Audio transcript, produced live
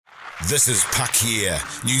This is Puck Here,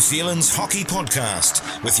 New Zealand's hockey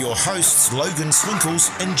podcast, with your hosts Logan Swinkles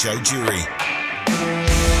and Joe Jury.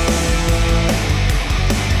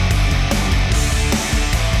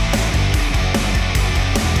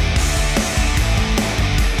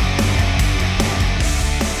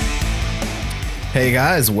 Hey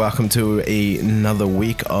guys, welcome to another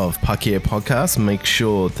week of Puck Here podcast. Make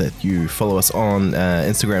sure that you follow us on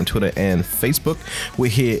Instagram, Twitter, and Facebook.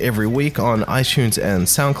 We're here every week on iTunes and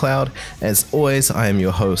SoundCloud. As always, I am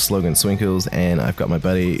your host, Logan Swinkles, and I've got my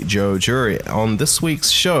buddy Joe Jury. On this week's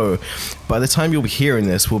show, by the time you'll be hearing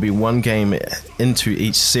this, we'll be one game into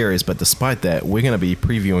each series, but despite that, we're going to be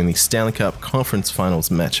previewing the Stanley Cup Conference Finals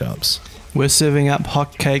matchups. We're serving up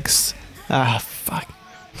hotcakes. Fuck.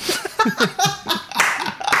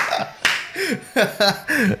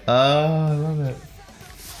 I love it.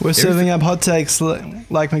 We're serving up hot takes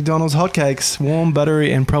like McDonald's hotcakes, warm,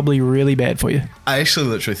 buttery, and probably really bad for you. I actually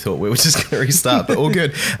literally thought we were just going to restart, but all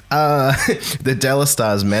good. The Dallas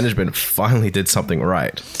Stars management finally did something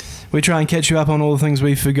right. We try and catch you up on all the things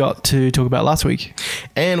we forgot to talk about last week.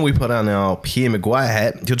 And we put on our Pierre Maguire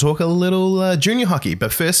hat to talk a little junior hockey.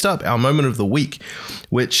 But first up, our moment of the week,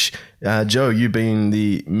 which, Joe, you being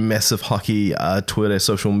the massive hockey Twitter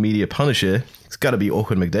social media punisher, it's got to be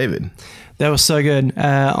Awkward McDavid. That was so good.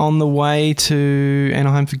 On the way to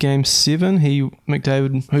Anaheim for Game 7,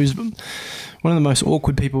 McDavid, who's one of the most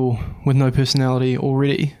awkward people with no personality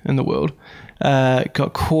already in the world,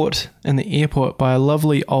 got caught in the airport by a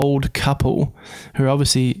lovely old couple who are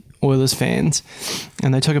obviously Oilers fans,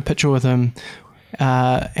 and they took a picture with him,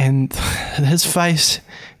 and his face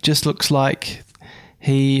just looks like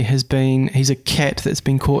he's a cat that's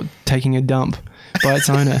been caught taking a dump by its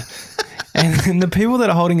owner. And the people that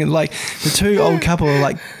are holding it, like the two old couple, are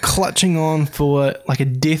like clutching on for like a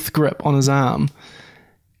death grip on his arm,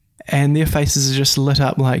 and their faces are just lit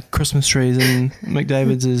up like Christmas trees, and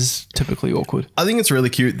McDavid's is typically awkward. I think it's really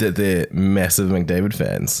cute that they're massive McDavid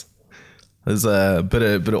fans. There's a bit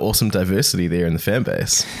of awesome diversity there in the fan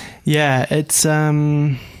base. Yeah, it's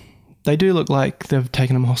they do look like they've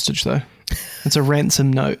taken him hostage though. It's a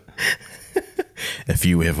ransom note. If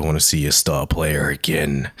you ever want to see a star player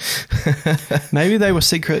again. Maybe they were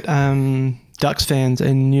secret Ducks fans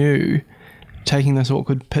and knew taking this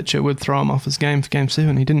awkward picture would throw him off his game for Game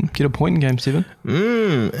 7. He didn't get a point in Game 7.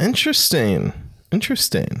 Interesting.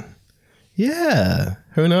 Yeah,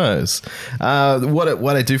 who knows?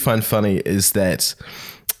 What I do find funny is that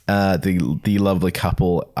the lovely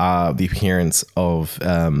couple are the appearance of...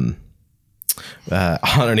 I'm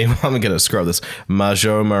going to scrub this.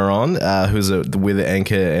 Marjo Maron, who's the weather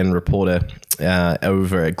anchor and reporter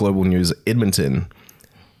over at Global News Edmonton.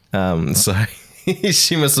 So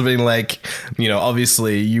she must have been like,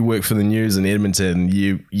 obviously you work for the news in Edmonton.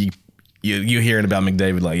 You're hearing about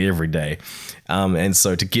McDavid like every day. And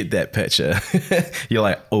so to get that picture, you're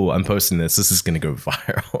like, oh, I'm posting this. This is going to go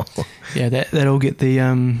viral. Yeah, that'll get the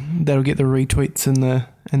retweets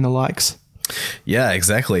and the likes. Yeah,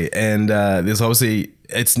 exactly. And there's obviously,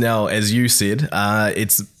 it's now, as you said, a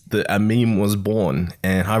meme was born,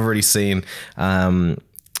 and I've already seen on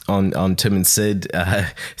Tim and Sid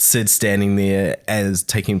standing there as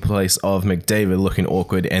taking place of McDavid looking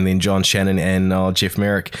awkward, and then John Shannon and Jeff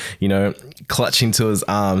Merrick, clutching to his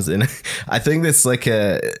arms. And I think that's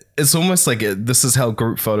it's almost like this is how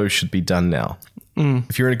group photos should be done now.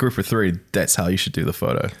 If you're in a group of three, that's how you should do the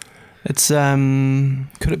photo. It's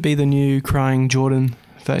could it be the new crying Jordan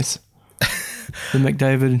face? The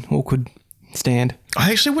McDavid awkward stand. I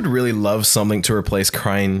actually would really love something to replace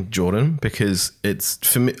crying Jordan, because it's,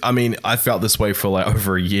 for me, I mean, I felt this way for like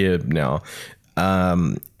over a year now.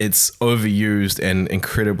 It's overused and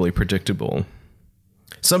incredibly predictable.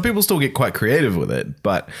 Some people still get quite creative with it,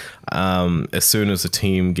 but as soon as the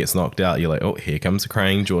team gets knocked out, you're like, oh, here comes the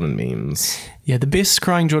crying Jordan memes. Yeah, the best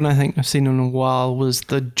crying Jordan I think I've seen in a while was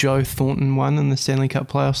the Joe Thornton one in the Stanley Cup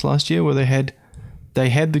playoffs last year, where they had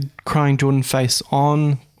the crying Jordan face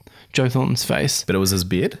on Joe Thornton's face. But it was his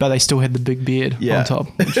beard? But they still had the big beard on top.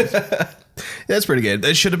 That's pretty good.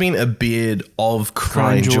 There should have been a beard of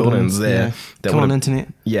crying Jordans there. Yeah. Come on, internet.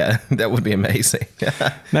 Yeah, that would be amazing.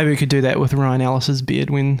 Maybe we could do that with Ryan Ellis's beard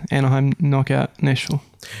when Anaheim knock out Nashville.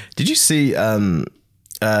 Did you see,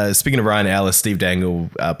 speaking of Ryan Ellis, Steve Dangle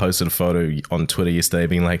posted a photo on Twitter yesterday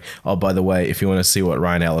being like, oh, by the way, if you want to see what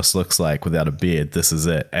Ryan Ellis looks like without a beard, this is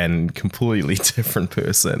it. And completely different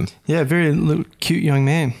person. Yeah, very little, cute young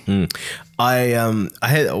man. We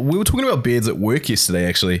were talking about beards at work yesterday,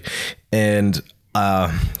 actually, and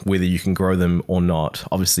whether you can grow them or not.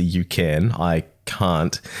 Obviously you can. I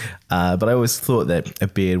can't. But I always thought that a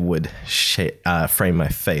beard would frame my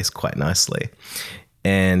face quite nicely.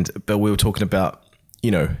 but we were talking about,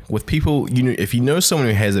 with people, if you know someone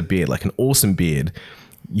who has a beard, like an awesome beard,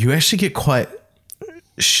 you actually get quite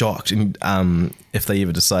shocked and if they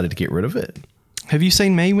ever decided to get rid of it. Have you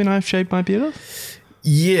seen me when I've shaved my beard off?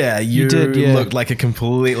 Yeah, you did, yeah. look like a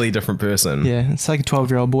completely different person. Yeah, it's like a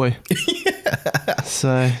 12-year-old boy.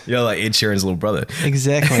 So you're like Ed Sheeran's little brother.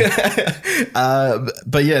 Exactly.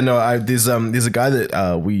 But yeah, no, there's a guy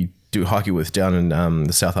that we do hockey with down in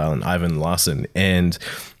the South Island, Ivan Larson, and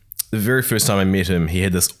the very first time I met him, he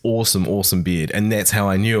had this awesome beard, and that's how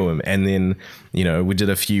I knew him. And then, we did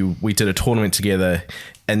a tournament together,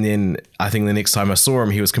 and then I think the next time I saw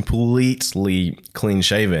him, he was completely clean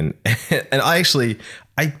shaven. And I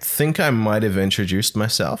think I might have introduced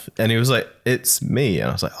myself, and he was like, "It's me," and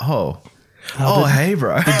I was like, "Oh, hey,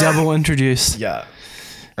 bro." The double introduce. Yeah.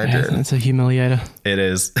 It's a humiliator. It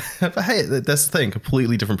is. But hey, that's the thing.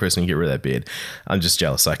 Completely different person. You get rid of that beard. I'm just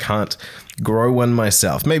jealous. I can't grow one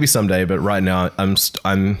myself. Maybe someday, but right now I'm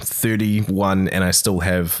 31 and I still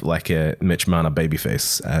have like a Mitch Marner baby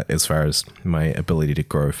face as far as my ability to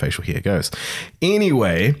grow facial hair goes.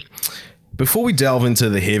 Anyway, before we delve into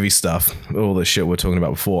the heavy stuff, all the shit we're talking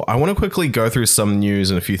about before, I want to quickly go through some news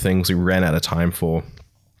and a few things we ran out of time for.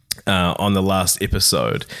 On the last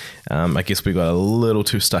episode. I guess we got a little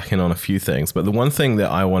too stuck in on a few things, but the one thing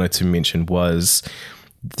that I wanted to mention was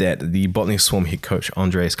that the Botany Swarm head coach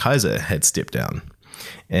Andreas Kaiser had stepped down.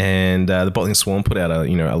 And the Botany Swarm put out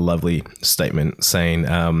a lovely statement saying,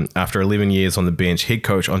 after 11 years on the bench, head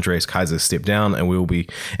coach Andreas Kaiser stepped down and will be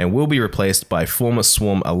replaced by former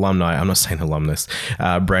Swarm alumni. I'm not saying alumnus,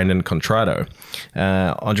 Brandon Contrado.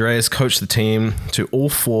 Andreas coached the team to all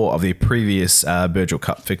 4 of their previous Virgil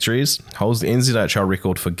Cup victories, holds the NZHL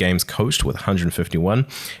record for games coached with 151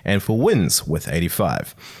 and for wins with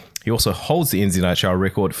 85. He also holds the NZHL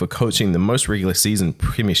record for coaching the most regular season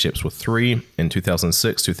premierships with 3 in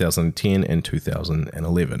 2006, 2010, and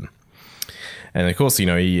 2011. And of course,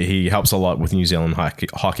 he helps a lot with New Zealand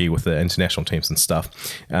hockey with the international teams and stuff.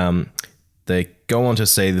 They go on to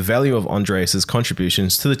say the value of Andreas'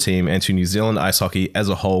 contributions to the team and to New Zealand ice hockey as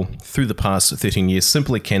a whole through the past 13 years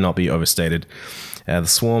simply cannot be overstated. The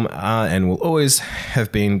Swarm are and will always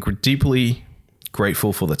have been deeply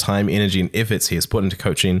grateful for the time, energy, and efforts he has put into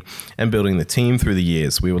coaching and building the team through the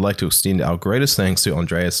years. We would like to extend our greatest thanks to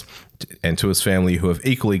Andreas and to his family, who have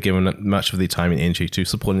equally given much of their time and energy to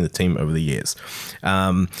supporting the team over the years.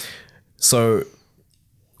 So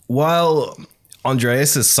while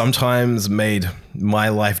Andreas has sometimes made my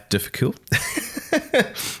life difficult,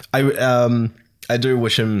 I do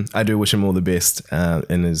wish him all the best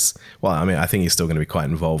in his. Well, I mean, I think he's still going to be quite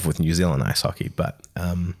involved with New Zealand ice hockey, but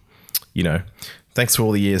thanks for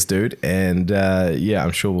all the years, dude. And yeah,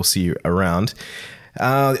 I'm sure we'll see you around.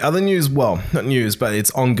 Other news, well, not news, but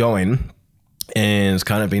it's ongoing and it's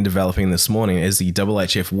kind of been developing this morning as the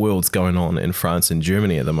IIHF World's going on in France and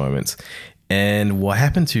Germany at the moment. And what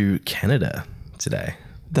happened to Canada today?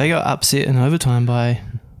 They got upset in overtime by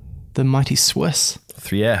the mighty Swiss.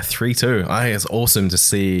 3-2. I think it's awesome to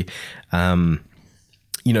see, that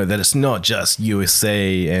it's not just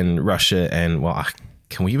USA and Russia and, well,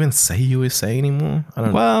 can we even say USA anymore? I don't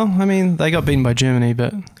know. Well, I mean, they got beaten by Germany,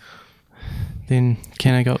 but then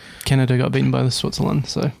Canada got beaten by the Switzerland.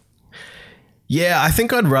 So, yeah, I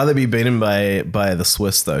think I'd rather be beaten by the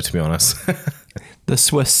Swiss, though, to be honest. The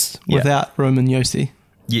Swiss without Roman Yossi.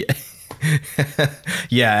 Yeah.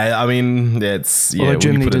 Yeah, I mean, that's... Yeah, although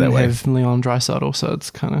Germany didn't have Leon Draisaitl, so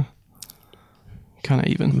it's kind of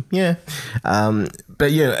even. Yeah.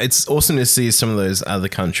 But yeah, it's awesome to see some of those other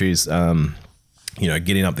countries...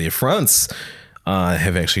 getting up there. France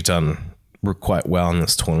have actually done quite well in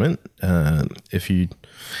this tournament. If you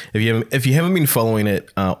haven't been following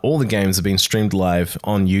it, all the games have been streamed live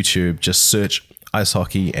on YouTube. Just search ice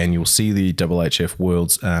hockey and you'll see the IIHF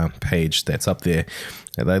Worlds page that's up there.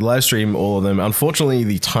 They live stream all of them. Unfortunately,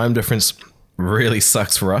 the time difference really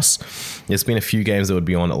sucks for us. There's been a few games that would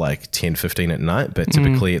be on at like 10:15 at night, but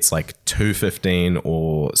typically it's like 2:15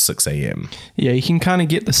 or 6 a.m. Yeah, you can kind of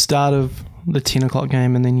get the start of the 10 o'clock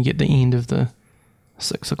game and then you get the end of the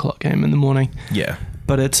 6 o'clock game in the morning. Yeah.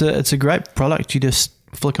 But it's a great product. You just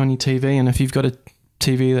flick on your TV, and if you've got a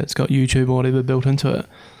TV that's got YouTube or whatever built into it,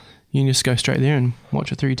 you can just go straight there and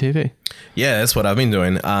watch it through your TV. Yeah, that's what I've been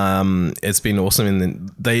doing. It's been awesome. And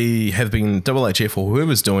they have been IIHF or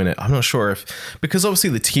whoever's doing it. I'm not sure because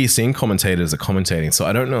obviously the TSN commentators are commentating, so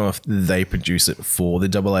I don't know if they produce it for the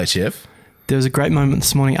IIHF. There was a great moment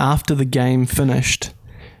this morning after the game finished.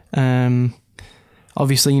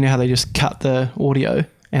 Obviously, you know how they just cut the audio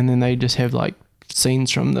and then they just have like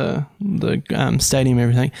scenes from the stadium and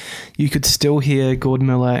everything, you could still hear Gord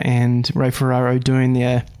Miller and Ray Ferraro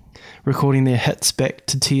recording their hits back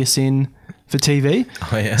to TSN for TV.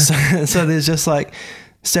 Oh yeah. So there's just like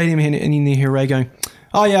stadium and you hear Ray going,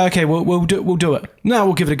 "Oh yeah, okay, we'll do it. No,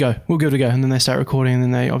 we'll give it a go. And then they start recording, and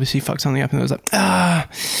then they obviously fuck something up, and it was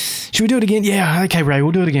like, should we do it again? Yeah, okay, Ray,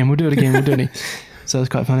 we'll do it again. We'll do it again. So it's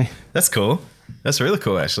quite funny. That's cool. That's really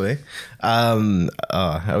cool, actually. I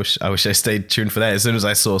wish I stayed tuned for that. As soon as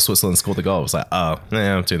I saw Switzerland score the goal, I was like, oh,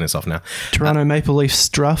 yeah, I'm turning this off now. Toronto Maple Leafs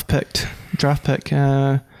draft pick,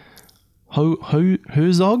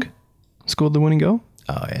 Herzog scored the winning goal.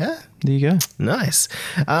 Oh, yeah? There you go. Nice.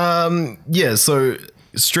 Yeah, so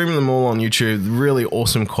streaming them all on YouTube, really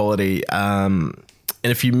awesome quality. And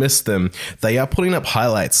if you missed them, they are putting up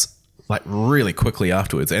highlights like really quickly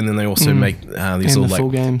afterwards, and then they also make these and little the full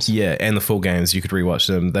games. Yeah, and the full games. You could rewatch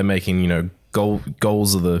them. They're making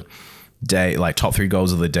goals of the day, like top 3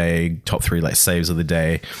 goals of the day, top 3 like saves of the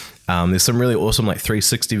day. There's some really awesome like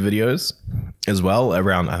 360 videos as well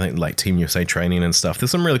around, I think, like Team USA training and stuff.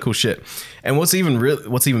 There's some really cool shit. And what's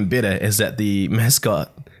even better is that the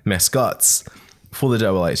mascots for the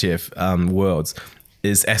IIHF Worlds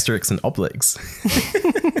is Asterix and Obelix.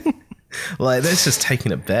 Like, that's just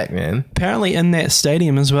taking it back, man. Apparently in that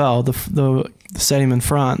stadium as well, the stadium in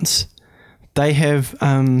France, they have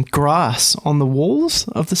grass on the walls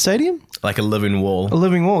of the stadium. Like a living wall. A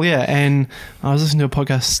living wall, yeah. And I was listening to a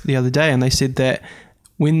podcast the other day, and they said that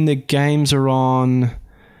when the games are on,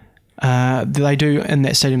 they do, in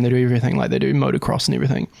that stadium, they do everything. Like, they do motocross and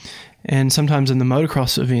everything. And sometimes in the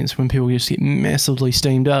motocross events, when people just get massively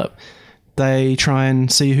steamed up, they try and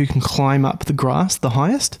see who can climb up the grass the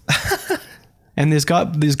highest. And there's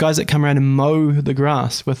guys that come around and mow the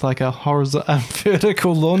grass with like a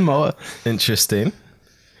vertical lawnmower. Interesting.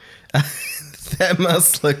 That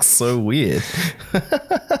must look so weird.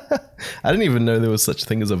 I didn't even know there was such a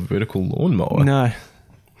thing as a vertical lawnmower. No.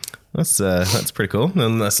 That's pretty cool.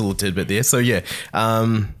 And that's a little tidbit there. So yeah,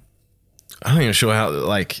 I'm not even sure how,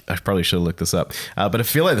 like, I probably should have looked this up. But I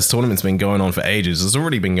feel like this tournament's been going on for ages. It's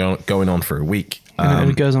already been going on for a week.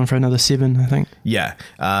 And it goes on for another 7, I think. Yeah.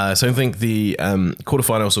 So I think the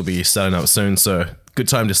quarterfinals will be starting up soon. So good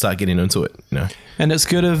time to start getting into it, you know. And it's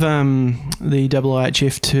good of the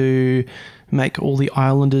IIHF to make all the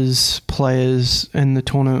Islanders players in the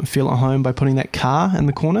tournament feel at home by putting that car in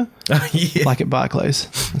the corner. Yeah. Like at Barclays.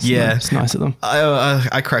 It's nice of them.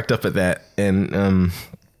 I cracked up at that. And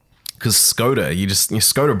because Skoda,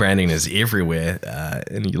 Skoda branding is everywhere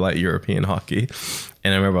in like European hockey.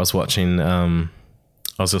 And I remember I was watching, I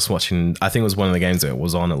think it was one of the games that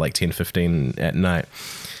was on at like 10:15 at night.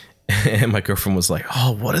 And my girlfriend was like,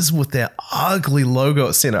 "Oh, what is with that ugly logo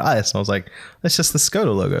at center ice?" And I was like, "That's just the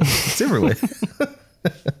Skoda logo. It's everywhere."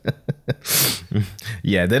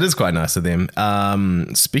 Yeah, that is quite nice of them.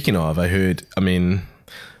 Speaking of, I heard, the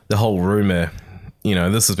whole rumor,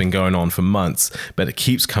 this has been going on for months, but it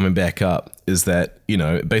keeps coming back up, is that,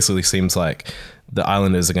 it basically seems like the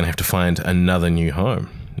Islanders are going to have to find another new home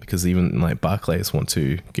because even like Barclays want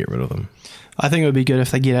to get rid of them. I think it would be good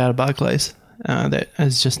if they get out of Barclays. That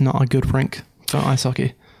is just not a good rink for ice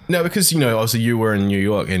hockey. No, because, obviously you were in New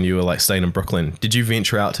York and you were like staying in Brooklyn. Did you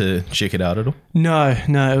venture out to check it out at all? No,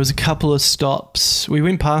 it was a couple of stops. We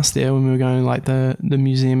went past there when we were going like the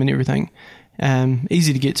museum and everything.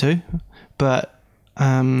 Easy to get to, but...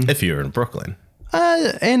 if you're in Brooklyn.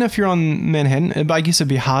 And if you're on Manhattan, I guess it'd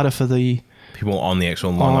be harder for the... people on the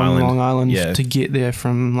actual Long Island to get there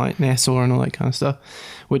from like Nassau and all that kind of stuff,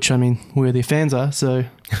 which where their fans are, so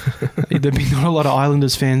there'd be not a lot of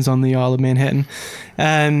Islanders fans on the Isle of Manhattan.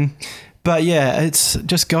 But yeah, it's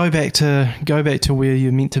just go back to where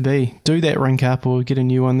you're meant to be. Do that rink up or get a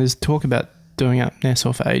new one. There's talk about doing up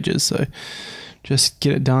Nassau for ages, so just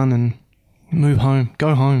get it done and move home.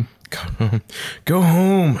 Go home. Go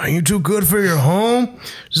home. Are you too good for your home?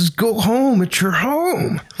 Just go home. It's your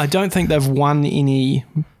home. I don't think they've won any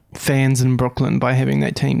fans in Brooklyn by having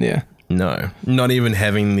that team there. No, not even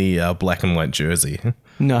having the black and white jersey.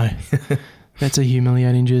 No, that's a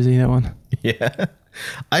humiliating jersey, that one. Yeah,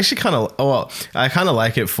 I actually kind of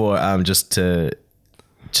like it for just to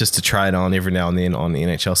try it on every now and then on the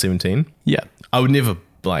NHL 17. Yeah, I would never,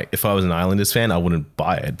 like, if I was an Islanders fan, I wouldn't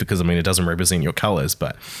buy it because it doesn't represent your colors,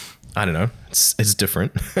 but I don't know, it's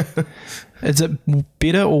different. Is it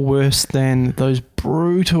better or worse than those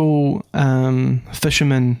brutal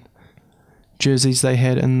fisherman jerseys they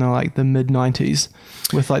had in the mid-90s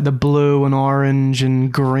with the blue and orange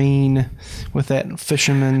and green with that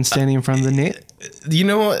fisherman standing in front of the net? You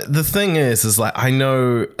know what? The thing is like, I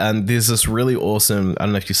know there's this really awesome, I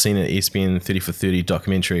don't know if you've seen it, ESPN 30 for 30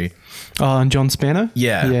 documentary. Oh, and John Spano?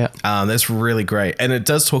 Yeah. That's really great. And it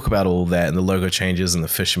does talk about all that and the logo changes and the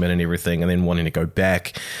fishermen and everything, and then wanting to go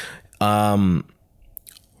back. I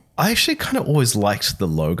actually kind of always liked the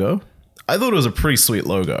logo. I thought it was a pretty sweet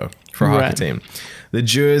logo for a hockey team. The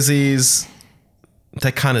jerseys,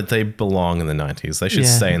 they belong in the 90s. They should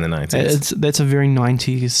stay in the 90s. That's a very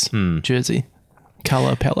 90s jersey.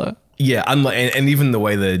 Color palette. Yeah, and even the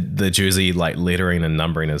way the jersey like lettering and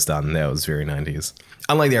numbering is done, that was very 90s.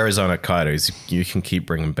 Unlike the Arizona Coyotes, you can keep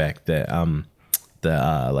bringing back the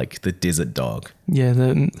desert dog. Yeah,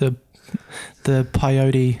 the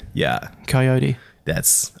peyote. Yeah, coyote.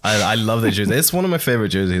 I love that jersey. It's one of my favorite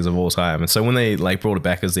jerseys of all time. And so when they like brought it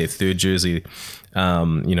back as their third jersey,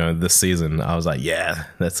 this season, I was like, yeah,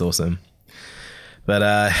 that's awesome. But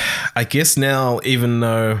I guess now, even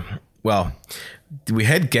though, well, we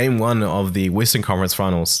had game 1 of the Western Conference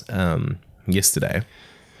Finals yesterday,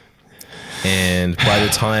 and by the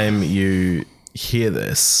time you hear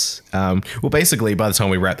this, basically by the time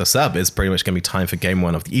we wrap this up, it's pretty much going to be time for game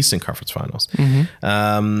 1 of the Eastern Conference Finals.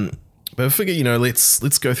 But I figure, let's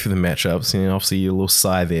go through the matchups. Obviously, a little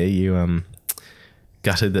sigh there. You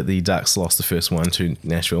gutted that the Ducks lost the first one to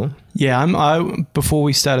Nashville. Yeah, before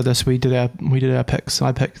we started this, we did our picks.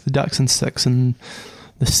 I picked the Ducks in 6 and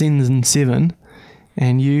the Sens in 7.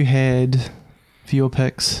 And you had, for your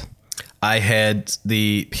picks? I had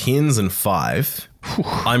the Pens in 5.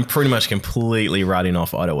 I'm pretty much completely writing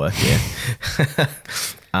off Ottawa here.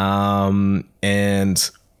 And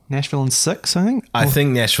Nashville in 6, I think? I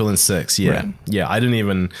think Nashville in 6, yeah. Right. Yeah,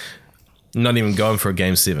 not even going for a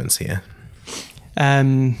game 7s here.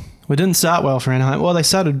 We didn't start well for Anaheim. Well, they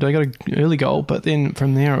got an early goal, but then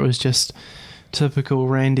from there it was just typical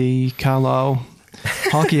Randy Carlisle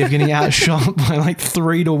hockey of getting outshot by like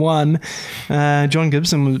 3-1. John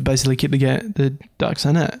Gibson basically kept the Ducks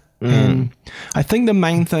in it. And I think the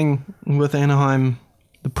main thing with Anaheim,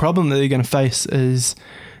 the problem that they're going to face is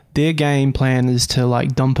their game plan is to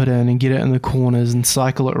like dump it in and get it in the corners and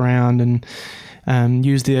cycle it around and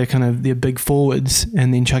use their big forwards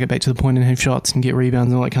and then chuck it back to the point and have shots and get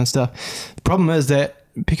rebounds and all that kind of stuff. The problem is that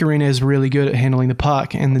Picarina is really good at handling the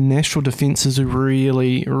puck, and the Nashville defense is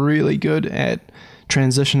really, really good at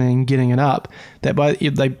transitioning and getting it up.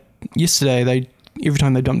 Yesterday, every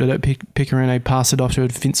time they dumped it at Picarina, pass it off to a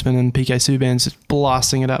defenseman, and PK Subban's just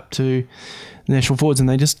blasting it up to the Nashville forwards, and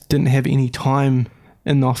they just didn't have any time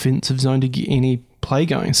in the offensive zone to get any play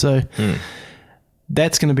going. So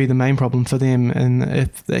that's going to be the main problem for them, and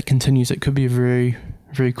if that continues, it could be a very,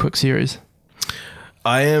 very quick series.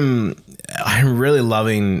 I'm really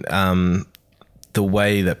loving the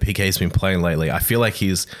way that PK's been playing lately. I feel like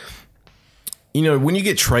he's, when you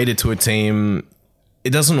get traded to a team, it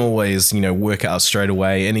doesn't always, work out straight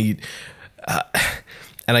away. And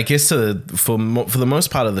and I guess for the most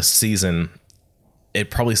part of the season, it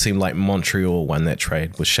probably seemed like Montreal won that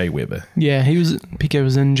trade with Shea Weber. Yeah, PK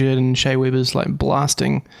was injured, and Shea Weber's like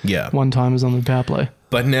blasting one-timers on the power play.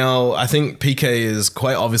 But now I think PK is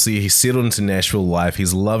quite obviously, he's settled into Nashville life.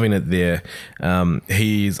 He's loving it there.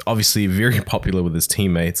 He's obviously very popular with his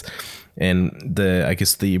teammates. And the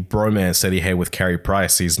bromance that he had with Carey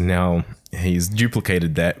Price, he's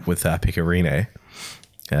duplicated that with Picarina.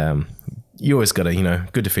 You always got to,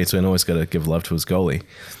 good defenseman, always got to give love to his goalie.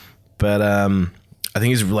 But I think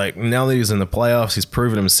he's like, now that he's in the playoffs, he's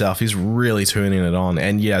proven himself. He's really turning it on.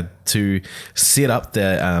 And yeah, to set up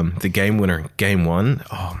the game winner in game 1,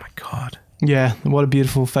 oh my God. Yeah, what a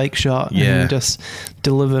beautiful fake shot. Yeah. And he just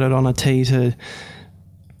delivered it on a tee to...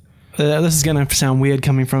 this is going to sound weird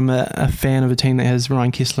coming from a fan of a team that has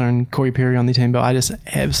Ryan Kessler and Corey Perry on the team, but I just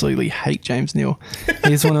absolutely hate James Neal.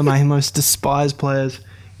 He's one of my most despised players.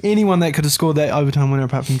 Anyone that could have scored that overtime winner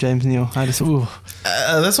apart from James Neal, I just, ooh.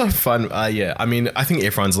 That's not fun. Yeah, I mean, I think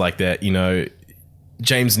everyone's like that.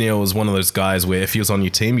 James Neal was one of those guys where if he was on your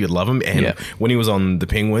team, you'd love him. And when he was on the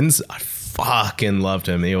Penguins, I fucking loved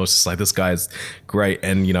him. He was just like, this guy's great.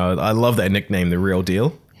 And, I love that nickname, The Real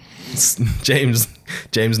Deal. James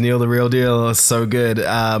Neal, The Real Deal, is so good.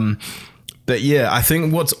 But yeah, I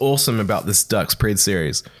think what's awesome about this Ducks Pred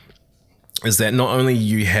series is that not only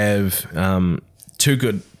you have two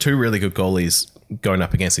really good goalies going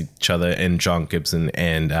up against each other in John Gibson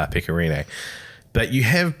and Picarina, but you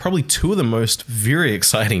have probably two of the most very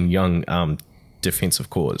exciting young defensive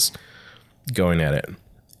cores going at it,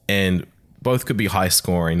 and both could be high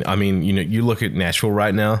scoring. I mean, you look at Nashville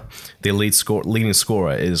right now, their leading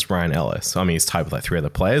scorer is Ryan Ellis. I mean, he's tied with like 3 other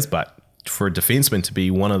players, but for a defenseman to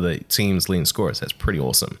be one of the team's leading scorers, that's pretty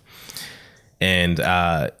awesome. And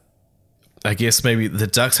I guess maybe the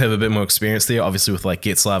Ducks have a bit more experience there, obviously with like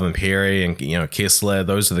Getzlaf and Perry and Kessler.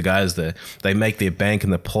 Those are the guys that they make their bank in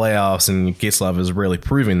the playoffs, and Getzlaf is really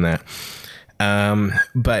proving that.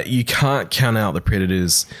 But you can't count out the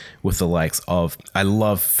Predators with the likes of, I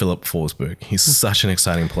love Philip Forsberg. He's such an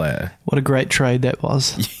exciting player. What a great trade that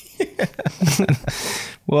was.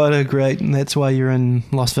 And that's why you're in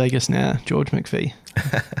Las Vegas now, George McPhee,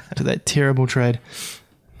 to that terrible trade.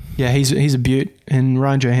 Yeah, he's a beaut, and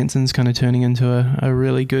Ryan Johansson's kind of turning into a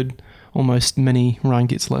really good, almost mini Ryan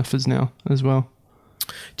Getzlaf now as well.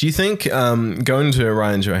 Do you think, going to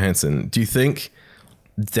Ryan Johansson, do you think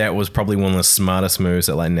that was probably one of the smartest moves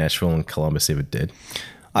that like Nashville and Columbus ever did?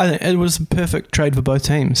 I think it was a perfect trade for both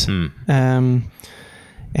teams. And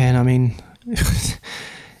I mean,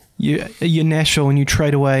 you're Nashville and you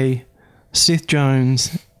trade away Seth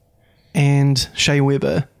Jones and Shea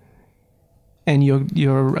Weber, and your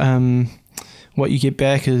what you get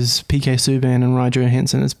back is PK Subban and Ryan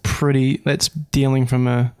Johansson. That's dealing from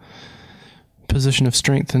a position of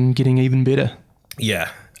strength and getting even better. Yeah.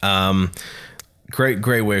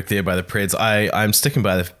 Great work there by the Preds. I'm sticking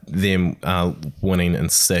by them winning in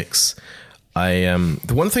 6.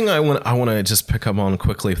 The one thing I want to just pick up on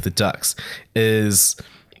quickly with the Ducks is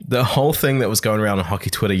the whole thing that was going around on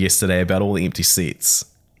hockey Twitter yesterday about all the empty seats.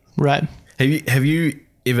 Right. Have you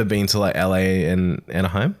ever been to like LA and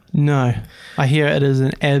Anaheim? No. I hear it is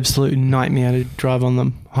an absolute nightmare to drive on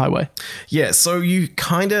the highway. Yeah, so you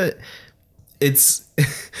kind of, it's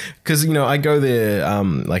because I go there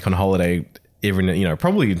like on holiday every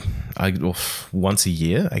probably once a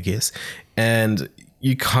year, I guess, and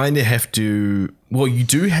you kind of have to, you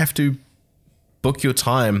do have to book your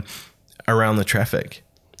time around the traffic.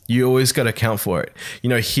 You always got to account for it.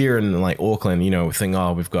 Here in like Auckland, we think,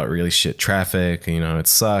 oh, we've got really shit traffic, it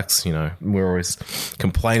sucks, we're always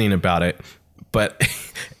complaining about it, but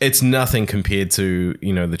it's nothing compared to,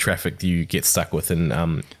 the traffic that you get stuck with in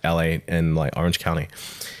LA and like Orange County.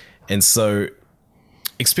 And so,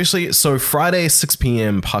 Friday, 6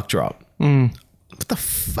 p.m. puck drop. What the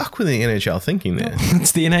fuck were the NHL thinking there?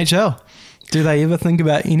 It's the NHL. Do they ever think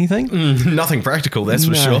about anything? Nothing practical, that's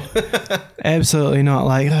for sure. Absolutely not.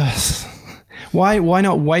 Like, why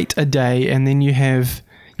not wait a day and then you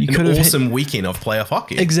could have awesome weekend of playoff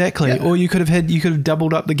hockey. Exactly. Yeah. Or you could have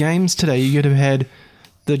doubled up the games today. You could have had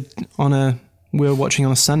we're watching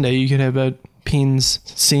on a Sunday. You could have a Pens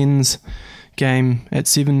Sens game at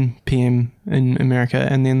 7 p.m. in America,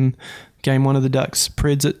 and then game 1 of the Ducks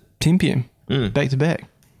Preds at 10 p.m. Back to back.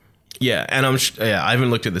 Yeah, and I haven't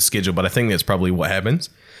looked at the schedule, but I think that's probably what happens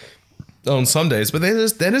on some days. But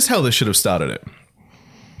that is how they should have started it.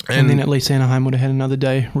 And then at least Anaheim would have had another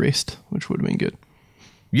day rest, which would have been good.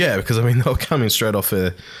 Yeah, because they were coming straight off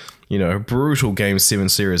a brutal Game 7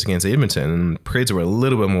 series against Edmonton, and Preds were a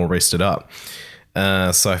little bit more rested up.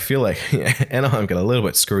 So I feel like Anaheim got a little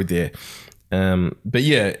bit screwed there. But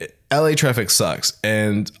yeah, LA traffic sucks,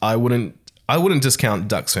 and I wouldn't discount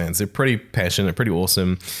Ducks fans. They're pretty passionate, pretty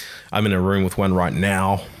awesome. I'm in a room with one right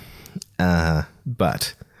now.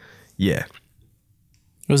 But yeah.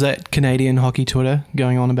 Was that Canadian hockey Twitter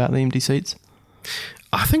going on about the empty seats?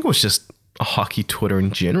 I think it was just hockey Twitter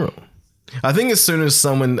in general. I think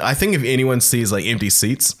if anyone sees like empty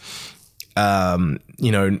seats, ever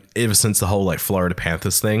since the whole like Florida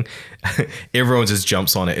Panthers thing, everyone just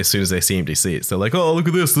jumps on it as soon as they see empty seats. They're like, oh, look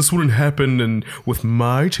at this wouldn't happen and with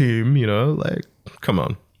my team, like, come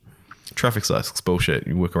on. Traffic sucks, it's bullshit.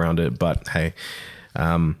 You work around it, but hey,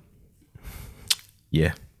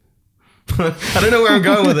 yeah. I don't know where I'm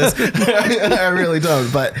going with this. I really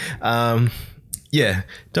don't, but yeah,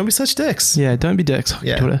 don't be such dicks. Yeah, don't be dicks,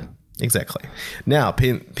 hockey Twitter. Exactly. Now,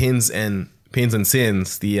 Pens and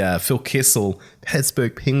Sens, the Phil Kessel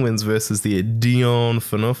Pittsburgh Penguins versus the Dion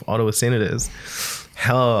Phaneuf Ottawa Senators.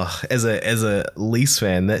 As a Leafs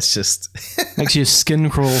fan, that's just makes your skin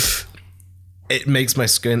crawl. It makes my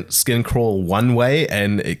skin crawl one way,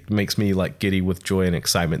 and it makes me like giddy with joy and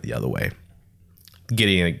excitement the other way.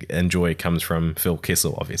 Giddy and joy comes from Phil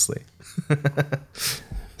Kessel, obviously.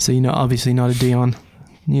 So you're obviously not a Dion.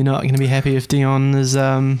 You're not going to be happy if Dion is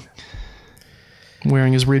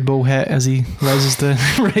wearing his Red Bull hat as he raises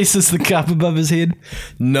the cup above his head.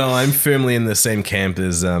 No, I'm firmly in the same camp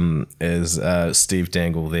as Steve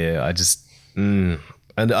Dangle there. I just and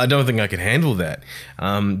I don't think I could handle that.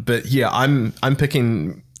 But yeah, I'm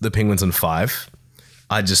picking the Penguins in 5.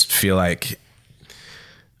 I just feel like,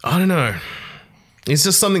 I don't know. It's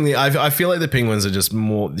just something that I feel like the Penguins are just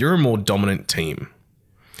they're a more dominant team.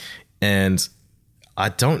 And I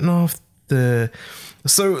don't know if this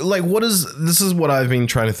is what I've been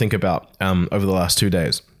trying to think about over the last 2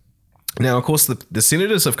 days. Now, of course, the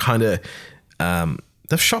Senators have kind of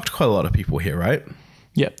they've shocked quite a lot of people here, right?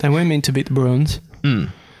 Yep, they weren't meant to beat the Bruins.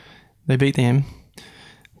 They beat them.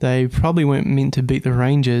 They probably weren't meant to beat the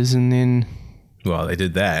Rangers, and then... Well, they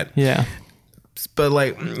did that. Yeah. But,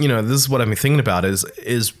 like, you know, this is what I've been thinking about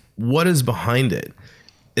is what is behind it?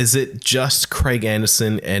 Is it just Craig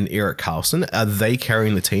Anderson and Erik Karlsson? Are they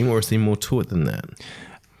carrying the team, or is there more to it than that?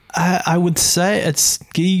 I would say it's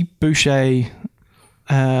Guy Boucher,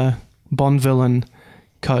 Bond villain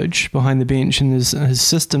coach behind the bench, and his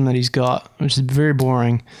system that he's got, which is very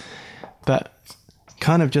boring, but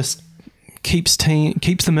kind of just keeps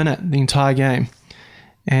them in it the entire game.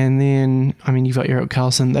 And then, I mean, you've got Erik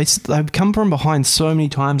Karlsson. They've come from behind so many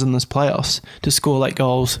times in this playoffs to score late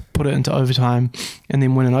goals, put it into overtime, and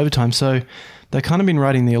then win in overtime. So they've kind of been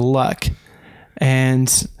riding their luck. And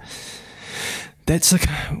that's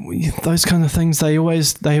those kind of things. They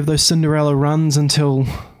have those Cinderella runs until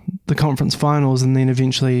the conference finals, and then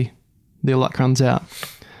eventually their luck runs out.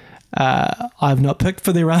 I've not picked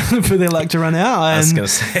for their luck to run out. I was going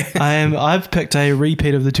to say I've picked a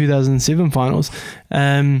repeat of the 2007 finals.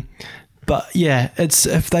 But yeah, it's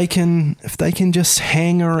if they can just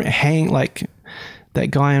hang like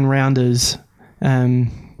that guy in Rounders, Teddy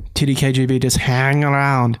KGB, just hang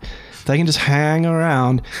around. If they can just hang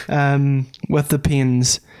around with the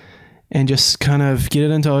Pens and just kind of get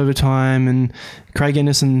it into overtime, and Craig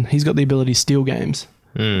Anderson, he's got the ability to steal games.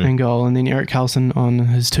 And goal, and then Erik Karlsson on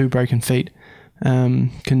his 2 broken feet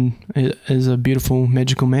is a beautiful,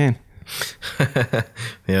 magical man.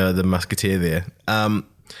 Yeah, the musketeer there.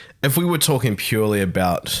 If we were talking purely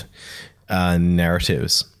about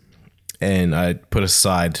narratives, and I put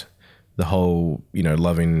aside the whole, you know,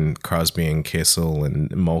 loving Crosby and Kessel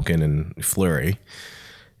and Malkin and Fleury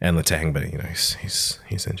and Letang, but you know he's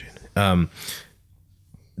injured.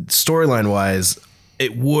 Storyline wise,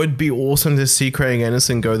 it would be awesome to see Craig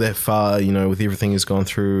Anderson go that far, you know, with everything he's gone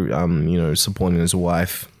through, you know, supporting his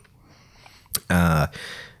wife. I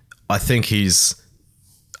think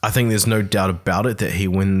there's no doubt about it that he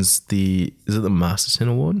wins is it the Masterton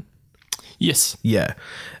Award? Yes. Yeah.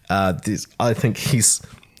 I think he's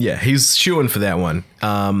shooing for that one.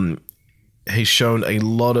 He's shown a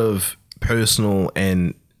lot of personal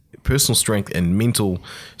strength and mental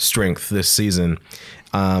strength this season.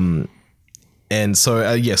 And so,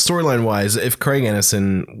 storyline wise, if Craig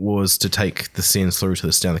Anderson was to take the Sens through to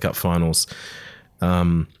the Stanley Cup Finals,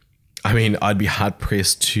 I mean, I'd be hard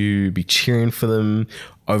pressed to be cheering for them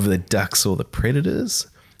over the Ducks or the Predators.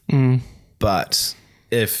 But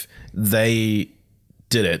if they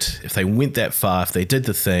did it, if they went that far, if they did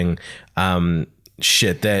the thing, I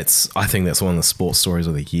think that's one of the sports stories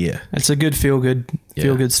of the year. It's a good feel good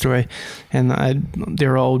story. And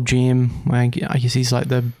their old GM, I guess he's like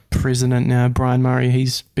the president now, Brian Murray,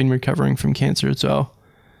 he's been recovering from cancer as well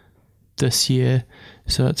this year.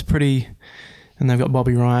 So it's pretty, and they've got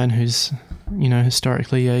Bobby Ryan, who's, you know,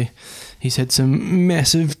 historically he's had some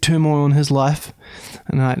massive turmoil in his life.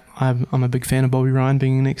 And I'm a big fan of Bobby Ryan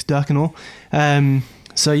being an ex-Duck and all.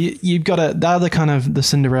 So you've got they're the kind of the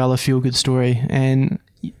Cinderella feel-good story, and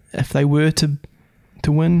if they were to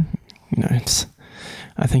win, you know,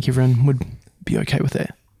 I think everyone would be okay with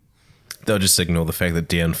that. They'll just ignore the fact that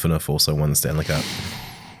Dion Phaneuf also won the Stanley Cup.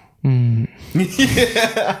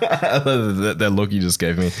 That look you just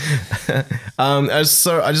gave me.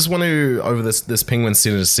 So I just want to, over this Penguins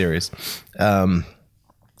Senators series,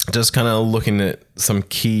 just kind of looking at some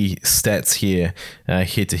key stats here,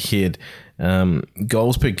 head to head.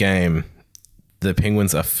 Goals per game, the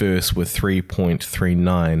Penguins are first with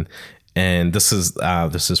 3.39, and this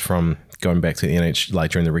is from going back to the NH,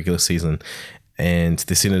 like during the regular season, and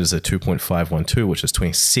the Senators are 2.512, which is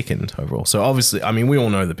 22nd overall. So obviously, I mean, we all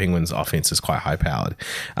know the Penguins' offense is quite high powered.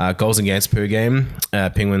 Goals against per game,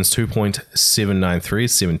 Penguins 2.793,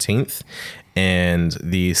 17th, and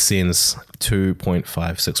the Sens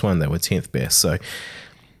 2.561. They were 10th best. So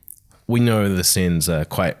we know the Sens are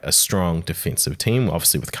quite a strong defensive team,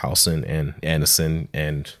 obviously with Karlsson and Anderson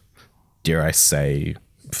and, dare I say,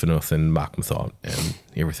 Phaneuf and Mark Mathot and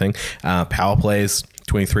everything. Power plays,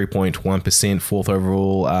 23.1%, fourth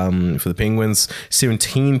overall for the Penguins,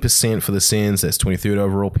 17% for the Sens, that's 23rd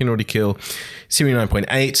overall. Penalty kill,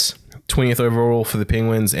 79.8, 20th overall for the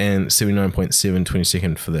Penguins, and 79.7,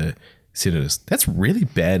 22nd for the Senators. That's really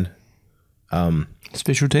bad.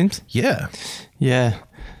 Special teams? Yeah. Yeah.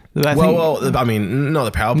 I mean, not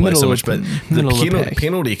the power play so much, but the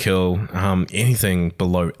penalty kill, anything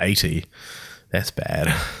below 80, that's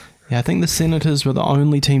bad. Yeah, I think the Senators were the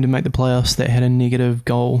only team to make the playoffs that had a negative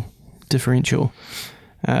goal differential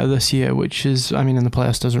this year, which is, I mean, in the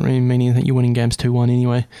playoffs doesn't really mean anything. You're winning games 2-1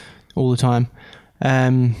 anyway. all the time.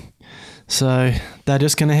 So they're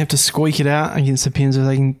just going to have to squeak it out against the Pens if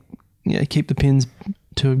they can keep the Pens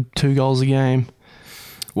to 2 goals a game.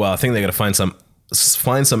 Well, I think they're going to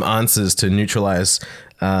find some answers to neutralize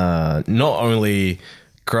not only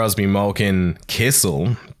Crosby, Malkin,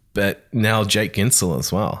 Kessel, but now Jake Gensel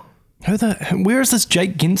as well. Where has this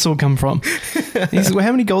Jake Gensel come from?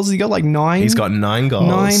 How many goals has he got? Like 9? He's got 9 goals.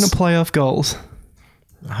 9 playoff goals.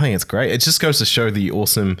 I think it's great. It just goes to show the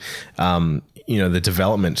awesome, the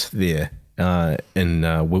development there in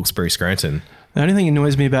Wilkes-Barre Scranton. The only thing that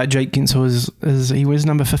annoys me about Jake Gensel is he wears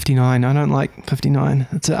number 59. I don't like 59.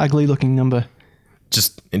 It's an ugly looking number.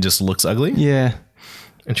 It just looks ugly? Yeah.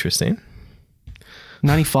 Interesting.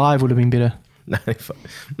 95 would have been better.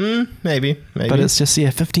 95. Maybe. But it's just,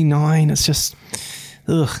 59. It's just,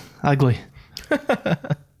 ugly.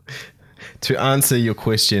 To answer your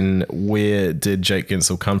question, where did Jake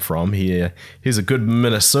Gensel come from? He's a good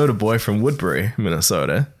Minnesota boy from Woodbury,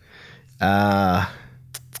 Minnesota.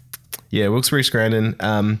 Wilkes-Barre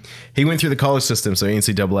Scranton. He went through the college system, so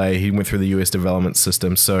NCAA. He went through the US development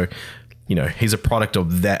system, so he's a product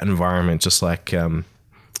of that environment, just like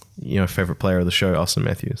favorite player of the show, Austin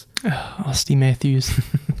Matthews. Austin Matthews.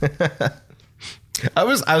 I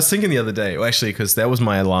was thinking the other day, actually, because that was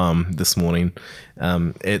my alarm this morning.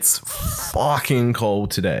 It's fucking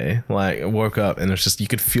cold today. Like, I woke up and it's just, you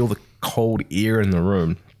could feel the cold air in the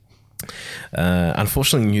room.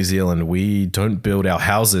 Unfortunately, in New Zealand, we don't build our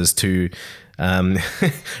houses to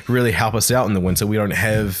really help us out in the winter. We don't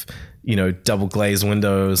have, double glazed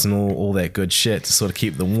windows and all that good shit to sort of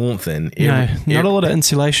keep the warmth in. Not a lot of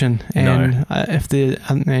insulation, and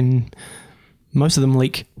and most of them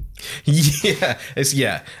leak. Yeah,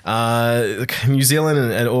 New Zealand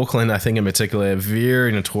and Auckland, I think in particular, are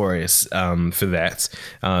very notorious for that.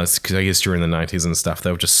 Because I guess during the 90s and stuff,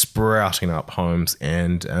 they were just sprouting up homes,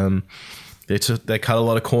 and they cut a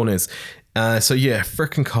lot of corners.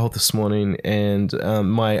 Freaking cold this morning, and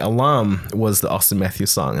my alarm was the Austin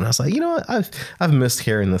Matthews song, and I was like, you know what, I've missed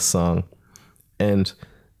hearing this song, and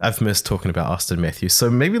I've missed talking about Austin Matthews. So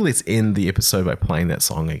maybe let's end the episode by playing that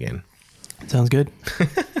song again. Sounds good.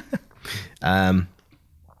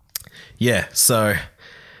 So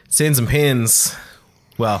Sends and Pens.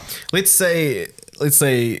 Well, let's say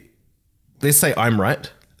I'm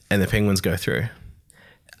right and the Penguins go through.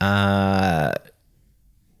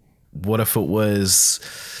 What if it was,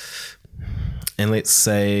 and let's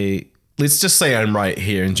just say I'm right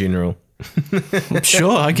here in general.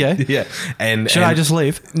 Sure, okay. Yeah. Should I just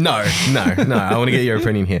leave? No. I want to get your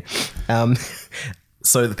opinion here.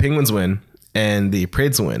 So the Penguins win and the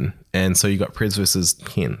Preds win, and so you got Preds versus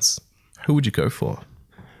Pens. Who would you go for?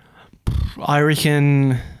 I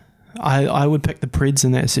reckon I would pick the Preds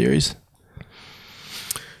in that series.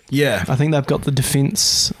 Yeah. I think they've got the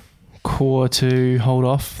defense core to hold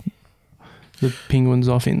off the Penguins'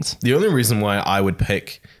 offense. The only reason why I would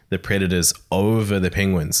pick the Predators over the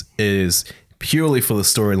Penguins is purely for the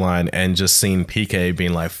storyline and just seeing PK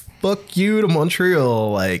being like, fuck you to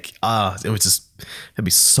Montreal. Like, it'd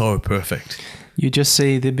be so perfect. You just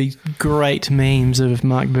see there'd be great memes of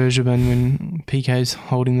Mark Bergevin when PK's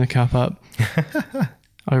holding the cup up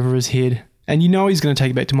over his head. And he's going to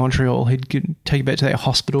take it back to Montreal. He'd take it back to that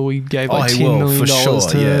hospital he gave $10 million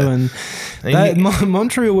to. Yeah. And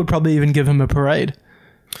Montreal would probably even give him a parade.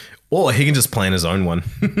 Or he can just plan his own one.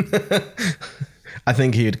 I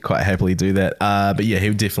think he'd quite happily do that. But yeah, he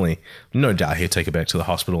would definitely, no doubt, he'd take it back to the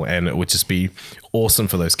hospital, and it would just be awesome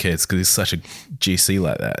for those kids because he's such a GC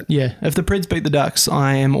like that. Yeah, if the Preds beat the Ducks,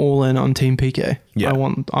 I am all in on Team PK. Yeah. I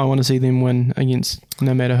want to see them win against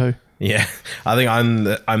no matter who. Yeah, I think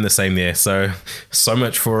I'm the same there. So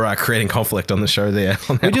much for creating conflict on the show there.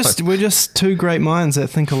 We're just two great minds that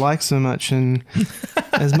think alike so much, and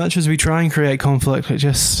as much as we try and create conflict,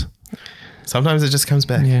 sometimes it just comes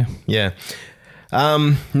back. Yeah.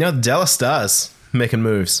 Now the Dallas Stars making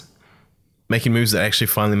moves that actually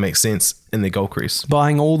finally make sense in their goal crease.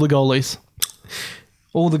 Buying all the goalies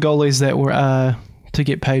that were to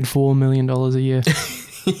get paid $4 million a year.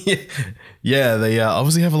 Yeah, they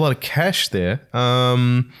obviously have a lot of cash there.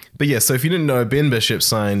 But yeah, so if you didn't know, Ben Bishop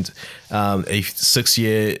signed a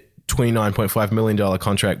 6-year, $29.5 million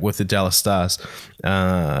contract with the Dallas Stars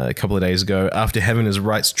a couple of days ago after having his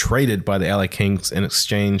rights traded by the LA Kings in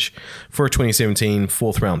exchange for a 2017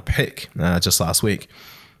 4th-round pick just last week.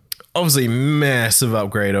 Obviously, massive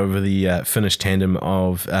upgrade over the Finnish tandem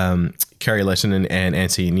of Kari Lehtonen and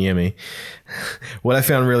Antti Niemi. What I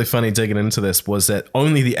found really funny digging into this was that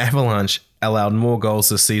only the Avalanche allowed more goals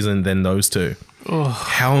this season than those two.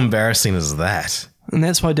 How embarrassing is that? And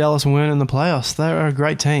that's why Dallas weren't in the playoffs. They're a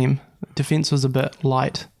great team. Defense was a bit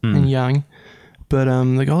light and young, but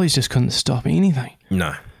the goalies just couldn't stop anything.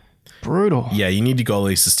 No. Brutal. Yeah, you need your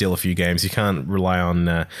goalies to steal a few games. You can't rely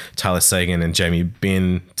on Tyler Sagan and Jamie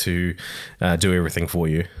Benn to do everything for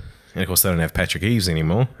you. And of course, they don't have Patrick Eaves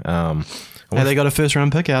anymore. Hey, they got a first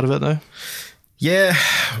round pick out of it though. Yeah,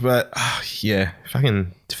 but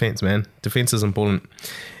fucking defense, man. Defense is important.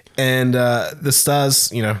 And the Stars,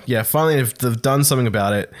 finally they've done something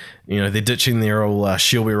about it. They're ditching their old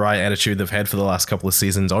she'll be right attitude they've had for the last couple of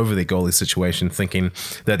seasons over their goalie situation, thinking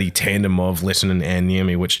that the tandem of Lehtinen and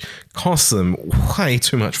Niemi, which costs them way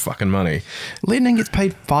too much fucking money. Lehtinen gets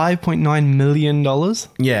paid $5.9 million.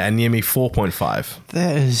 Yeah, and Niemi 4.5.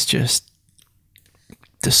 That is just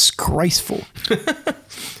disgraceful.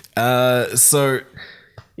 So,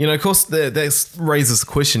 of course, that raises the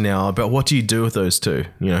question now about what do you do with those two?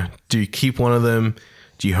 Do you keep one of them?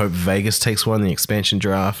 Do you hope Vegas takes one in the expansion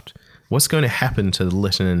draft? What's going to happen to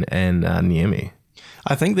Lehtinen and Niemi?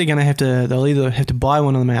 I think they'll either have to buy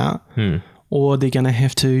one of them out or they're going to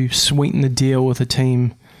have to sweeten the deal with a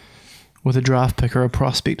team with a draft pick or a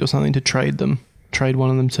prospect or something to trade one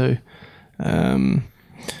of them to.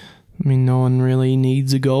 No one really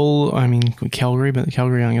needs a goal. Calgary, but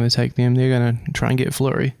Calgary aren't going to take them. They're going to try and get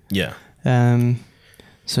Fleury. Yeah.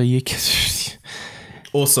 So you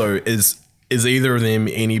also, is either of them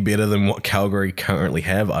any better than what Calgary currently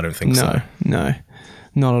have? I don't think so. No,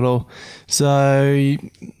 not at all. So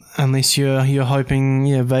unless you're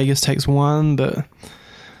hoping, Vegas takes one, but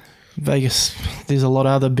Vegas, there's a lot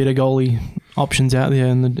of other better goalie options out there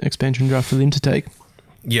in the expansion draft for them to take.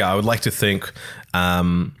 Yeah, I would like to think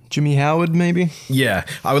Jimmy Howard, maybe. Yeah,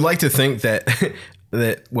 I would like to think that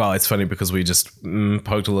it's funny because we just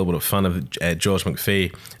poked a little bit of fun at George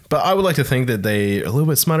McPhee, but I would like to think that they're a little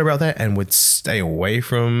bit smarter about that and would stay away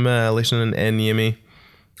from Lehtinen and Niemi.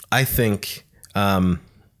 I think the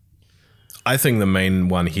main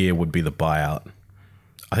one here would be the buyout.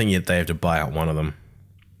 I think they have to buy out one of them.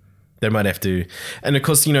 They might have to, and of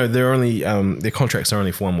course, they're only their contracts are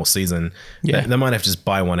only for one more season. Yeah, they might have to just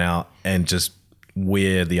buy one out and just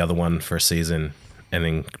wear the other one for a season and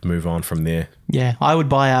then move on from there. Yeah, I would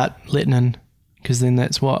buy out Lehtinen because then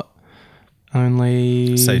that's what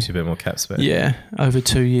only saves you a bit more cap space. Yeah, over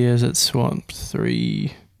 2 years, it's what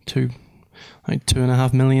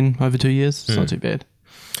 2.5 million over 2 years. It's not too bad.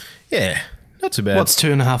 Yeah, not too bad. What's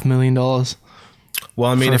 $2.5 million? Well,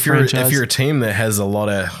 if you're a team that has a lot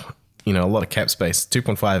of cap space,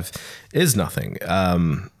 2.5 is nothing.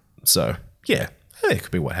 So yeah, I think it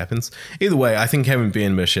could be what happens. Either way, I think having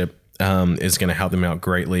Ben Bishop is going to help them out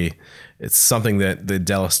greatly. It's something that the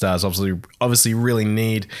Dallas Stars obviously really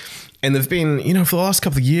need, and they've been for the last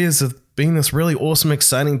couple of years have been this really awesome,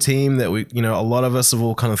 exciting team that we a lot of us have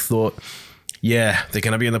all kind of thought, yeah, they're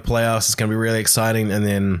going to be in the playoffs. It's going to be really exciting, and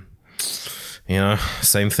then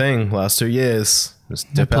same thing. Last 2 years.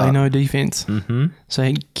 They play no defense. Mm-hmm.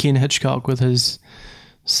 So Ken Hitchcock with his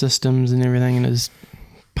systems and everything and his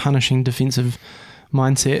punishing defensive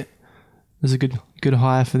mindset is a good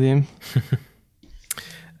hire for them.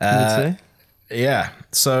 Yeah.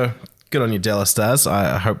 So good on you, Dallas Stars.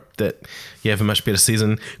 I hope that you have a much better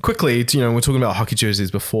season. Quickly, we're talking about hockey jerseys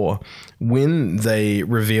before. When they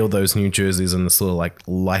revealed those new jerseys in this little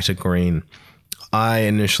lighter green, I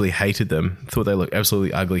initially hated them, thought they looked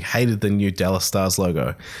absolutely ugly, hated the new Dallas Stars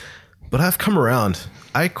logo. But I've come around.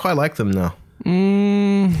 I quite like them now.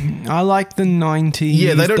 I like the 90s,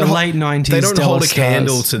 yeah, late 90s. They don't Dallas hold a Stars.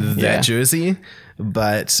 candle to that jersey,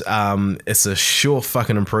 but it's a sure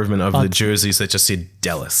fucking improvement over the jerseys that just said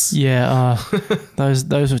Dallas. Yeah,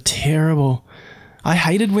 those were terrible. I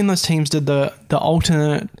hated when those teams did the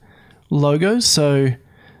alternate logos. So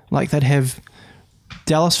they'd have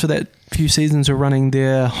Dallas for that few seasons were running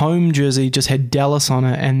their home jersey just had Dallas on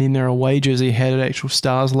it, and then their away jersey had an actual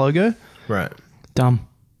Stars logo. Right. Dumb.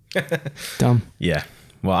 Yeah.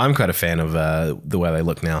 Well, I'm quite a fan of the way they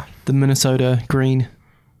look now. The Minnesota green.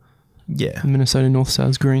 Yeah. The Minnesota North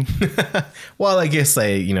Stars green. Well, I guess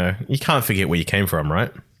you can't forget where you came from,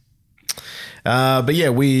 right? But yeah,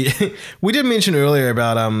 we did mention earlier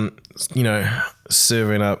about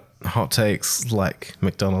serving up hot takes like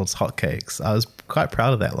McDonald's hotcakes. I was quite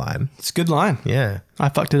proud of that line. It's a good line. Yeah. I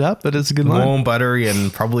fucked it up, but it's a good line. Warm, buttery,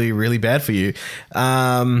 and probably really bad for you.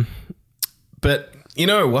 But,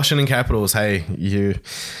 Washington Capitals, hey,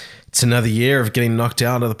 it's another year of getting knocked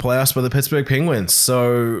out of the playoffs by the Pittsburgh Penguins.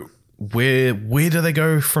 So where do they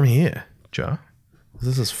go from here, Joe?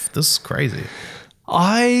 This is crazy.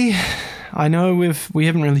 I know we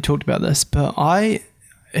haven't really talked about this, but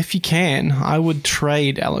if you can, I would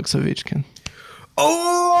trade Alex Ovechkin.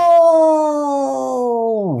 Oh!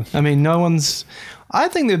 I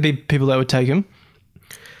think there'd be people that would take him.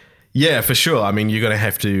 Yeah, for sure. I mean, you're going to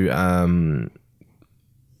have to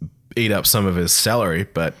eat up some of his salary,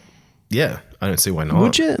 but yeah, I don't see why not.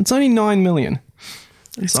 Would you? It's only $9 million.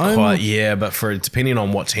 It's quite, yeah, but for depending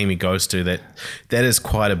on what team he goes to, that is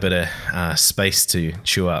quite a bit of space to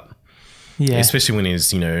chew up. Yeah, especially when he's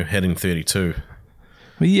hitting 32.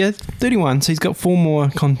 Well, yeah, 31. So he's got 4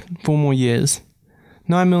 more years.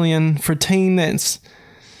 $9 million for a team that's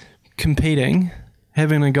competing.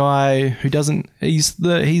 Having a guy who doesn't, he's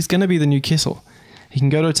going to be the new Kessel. He can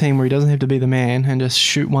go to a team where he doesn't have to be the man and just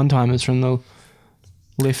shoot one-timers from the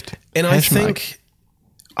left. And I think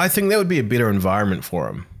that would be a better environment for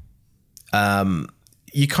him.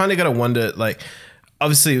 You kind of got to wonder, like,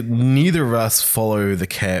 obviously neither of us follow the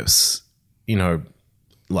Caps,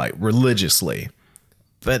 like religiously,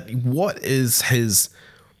 but what is his,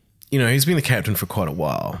 he's been the captain for quite a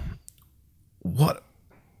while. What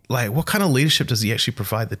kind of leadership does he actually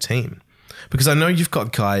provide the team? Because I know you've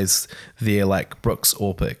got guys there like Brooks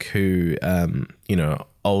Orpik who,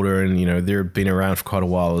 older and, they've been around for quite a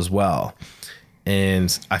while as well.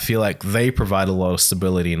 And I feel like they provide a lot of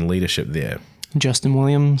stability and leadership there. Justin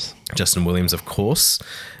Williams, of course.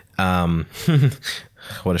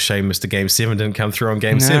 What a shame Mr. Game 7 didn't come through on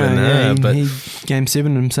Game 7. Yeah, but he Game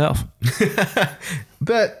 7 himself.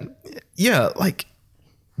 But, yeah, like,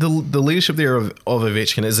 the leadership there of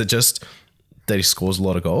Ovechkin, is it just that he scores a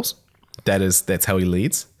lot of goals? That's how he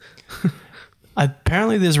leads?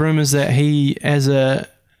 Apparently there's rumors that he,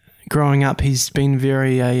 growing up, he's been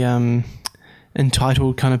very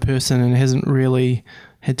entitled kind of person and hasn't really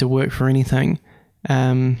had to work for anything,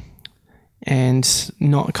 and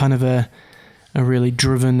not kind of a really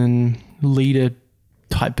driven and leader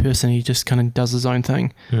type person. He just kind of does his own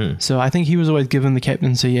thing. So I think he was always given the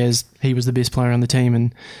captaincy as he was the best player on the team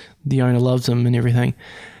and the owner loves him and everything.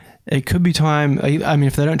 It could be time. I mean,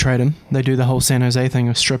 if they don't trade him, they do the whole San Jose thing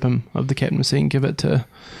of strip him of the captaincy and give it to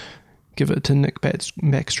Nick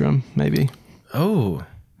Backstrom, maybe. Oh,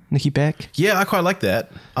 Nicky Back. Yeah, I quite like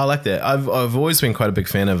that. I've always been quite a big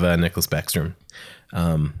fan of Nicholas Backstrom.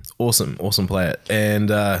 Awesome player. And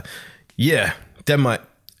yeah, that might.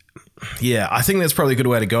 Yeah, I think that's probably a good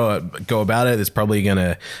way to go about it. It's probably going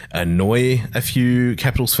to annoy a few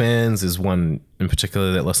Capitals fans. There's one in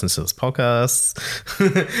particular that listens to this podcast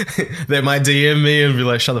that might DM me and be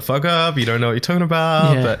like, "Shut the fuck up! You don't know what you're talking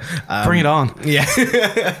about." Yeah. But bring it on. Yeah,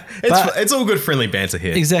 it's all good friendly banter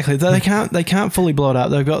here. Exactly. They can't fully blow it up.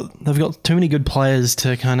 They've got too many good players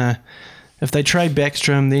to kind of. If they trade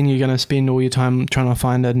Backstrom, then you're going to spend all your time trying to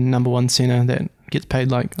find a number one center that gets paid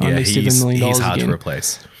like only $7 million. He's hard again. to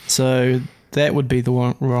replace. So that would be the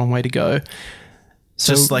wrong way to go.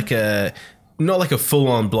 So, just like not like a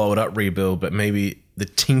full-on blow-it-up rebuild, but maybe the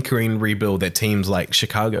tinkering rebuild that teams like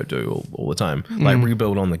Chicago do all the time, like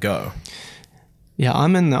rebuild on the go. Yeah,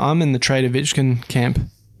 I'm in the trade Ovechkin camp.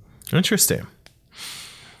 Interesting.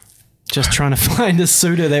 Just trying to find a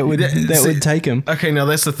suitor that would take him. Okay, now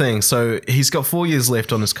that's the thing. So he's got 4 years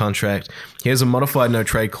left on his contract. He has a modified no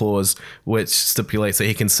trade clause, which stipulates that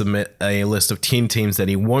he can submit a list of 10 teams that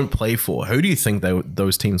he won't play for. Who do you think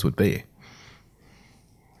those teams would be?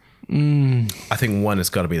 I think one has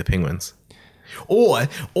got to be the Penguins. Or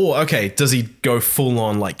okay, does he go full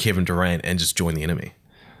on like Kevin Durant and just join the enemy?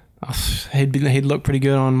 He'd look pretty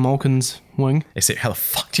good on Malkin's wing. Except how the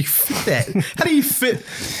fuck do you fit that? How do you fit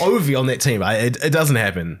Ovi on that team? It doesn't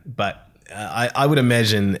happen, but I would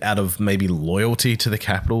imagine out of maybe loyalty to the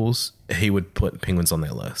Capitals, he would put Penguins on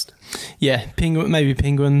that list. Yeah, maybe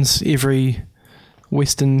Penguins, every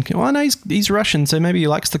Western... Well, I know he's Russian, so maybe he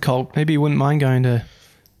likes the Colt. Maybe he wouldn't mind going to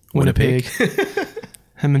Winnipeg.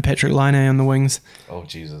 Him and Patrick Laine on the wings. Oh,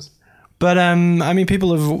 Jesus. But, I mean,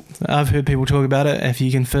 I've heard people talk about it. If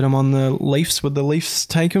you can fit him on the Leafs, would the Leafs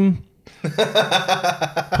take him?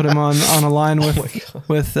 Put him on a line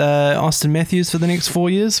with Austin Matthews for the next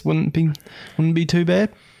 4 years? Wouldn't be too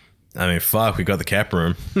bad. I mean, fuck, we got the cap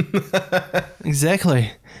room.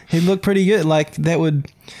 Exactly. He'd look pretty good. Like, that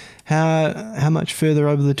would... How much further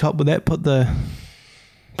over the top would that put the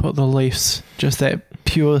Leafs? Just that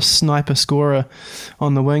pure sniper scorer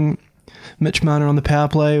on the wing. Mitch Marner on the power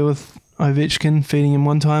play with Ovechkin feeding him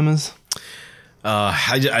one-timers.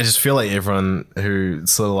 I just feel like everyone who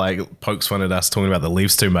sort of like pokes fun at us talking about the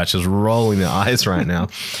Leafs too much is rolling their eyes right now.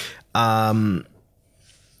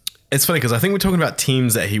 It's funny because I think we're talking about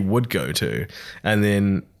teams that he would go to, and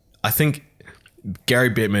then I think Gary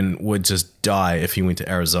Bettman would just die if he went to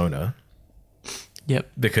Arizona.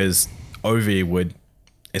 Yep. Because Ovi would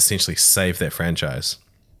essentially save that franchise.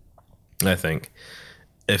 I think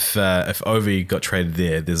if Ovi got traded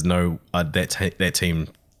there, there's no that team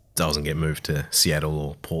doesn't get moved to Seattle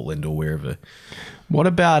or Portland or wherever. What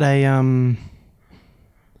about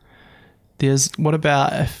because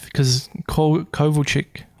Kovalchuk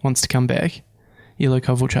wants to come back, Ilo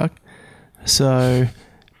Kovalchuk. So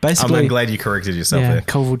basically, I'm glad you corrected yourself there.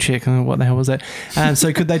 Kovalchuk. What the hell was that?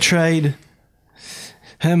 So could they trade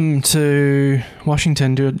him to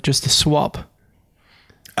Washington, do just a swap?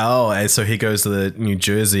 Oh, and so he goes to the New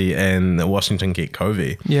Jersey and the Washington get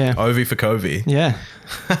Covey. Yeah. Ovi for Covey. Yeah.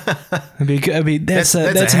 That's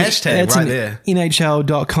a hashtag right there.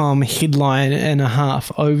 NHL.com headline and a half.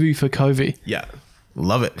 Ovi for Covey. Yeah.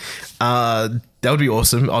 Love it. That would be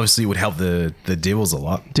awesome. Obviously, it would help the Devils a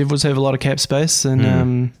lot. Devils have a lot of cap space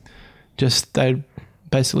and they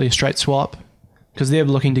basically a straight swap because they're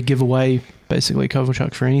looking to give away basically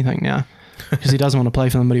Kovalchuk for anything now because he doesn't want to play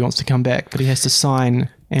for them, but he wants to come back, but he has to sign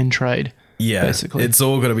and trade. Yeah, basically. It's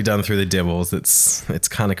all got to be done through the Devils. It's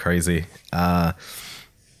kind of crazy. But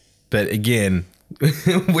again,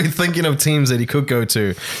 we're thinking of teams that he could go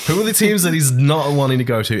to. Who are the teams that he's not wanting to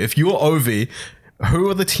go to? If you're Ovi, who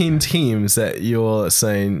are the 10 teams that you're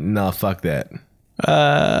saying, nah, fuck that?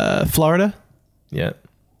 Florida. Yeah.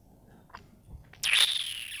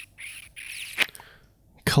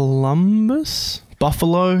 Columbus.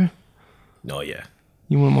 Buffalo. Oh, yeah.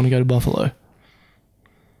 You wouldn't want to go to Buffalo.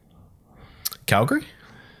 Calgary?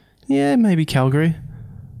 Yeah, maybe Calgary.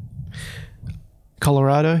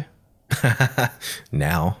 Colorado.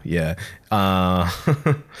 Now, yeah.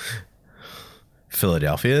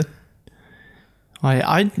 Philadelphia.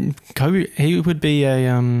 Kobe. He would be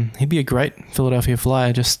he'd be a great Philadelphia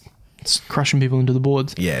Flyer, just crushing people into the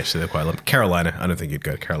boards. Yeah, actually, they're quite lumpy. Carolina. I don't think you'd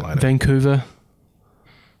go to Carolina. Vancouver.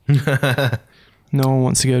 No one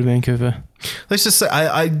wants to go to Vancouver. Let's just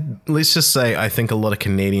say I think a lot of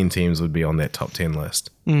Canadian teams would be on that top 10 list.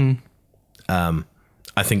 I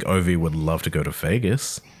think Ovi would love to go to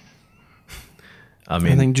Vegas. I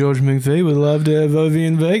think George McVie would love to have Ovi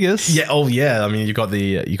in Vegas. Yeah. Oh, yeah. I mean, you got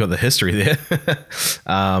the history there.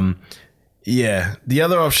 Yeah. The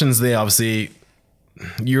other options there, obviously,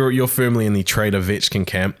 you're firmly in the trade Ovechkin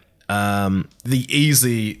camp. The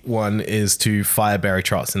easy one is to fire Barry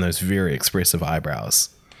Trotz and those very expressive eyebrows.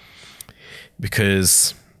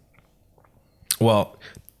 Because, well,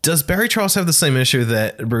 does Barry Trotz have the same issue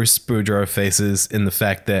that Bruce Boudreau faces in the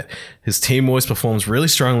fact that his team always performs really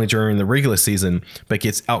strongly during the regular season, but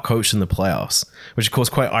gets outcoached in the playoffs? Which, of course,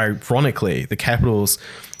 quite ironically, the Capitals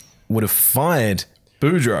would have fired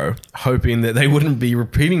Boudreau, hoping that they wouldn't be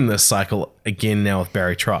repeating this cycle again now with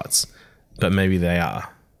Barry Trotz. But maybe they are.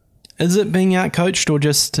 Is it being outcoached or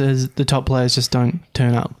just the top players just don't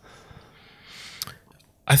turn up?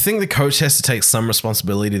 I think the coach has to take some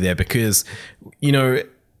responsibility there because, you know,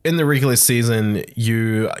 in the regular season,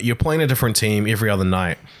 you're playing a different team every other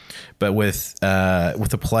night, but with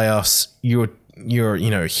the playoffs, you're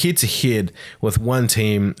head to head with one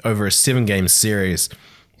team over a 7-game series.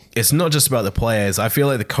 It's not just about the players. I feel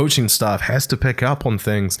like the coaching staff has to pick up on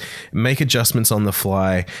things, make adjustments on the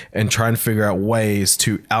fly, and try and figure out ways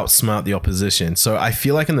to outsmart the opposition. So I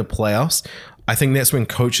feel like in the playoffs, I think that's when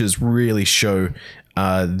coaches really show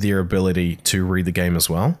their ability to read the game as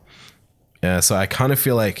well. So I kind of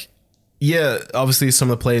feel like, yeah, obviously some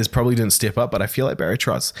of the players probably didn't step up, but I feel like Barry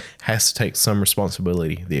Trotz has to take some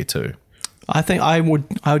responsibility there too. I think I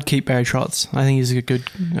would keep Barry Trotz. I think he's a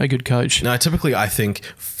good coach. No, typically I think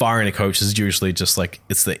firing a coach is usually just like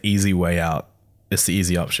it's the easy way out. It's the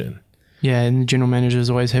easy option. Yeah, and the general managers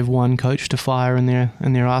always have one coach to fire in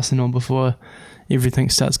their arsenal before everything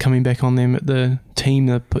starts coming back on them at the team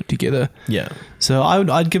they've put together. Yeah. So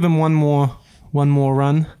I'd give him one more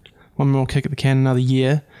run, one more kick at the can, another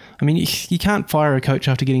year. I mean, you can't fire a coach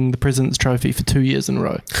after getting the President's Trophy for 2 years in a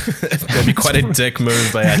row. That'd be quite a dick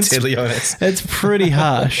move by Artelios. It's pretty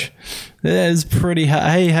harsh. That is pretty harsh.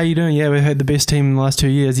 Hey, how you doing? Yeah, we've had the best team in the last 2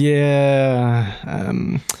 years.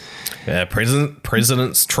 Yeah. Yeah,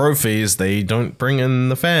 president's trophies, they don't bring in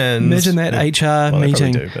the fans. Imagine that HR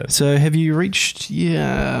meeting. Do, so have you reached, you're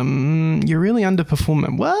really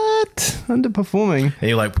underperforming. What? Underperforming? And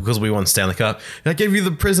you're like, because we won Stanley Cup. I gave you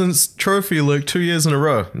the president's trophy like 2 years in a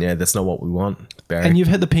row. Yeah, that's not what we want, Barry. And you've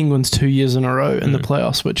had the Penguins 2 years in a row in the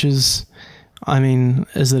playoffs, which is, I mean,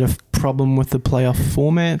 is it a problem with the playoff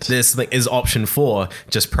format? This thing is option 4,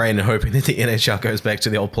 just praying and hoping that the NHL goes back to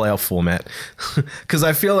the old playoff format. Because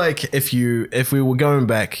I feel like if we were going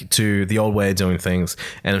back to the old way of doing things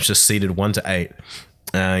and it's just seeded 1 to 8,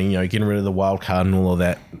 getting rid of the wild card and all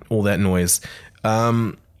that noise,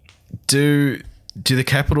 do the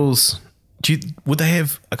Capitals, would they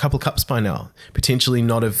have a couple of cups by now? Potentially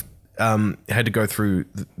not have had to go through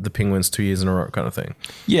the Penguins 2 years in a row kind of thing.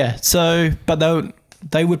 Yeah, so, but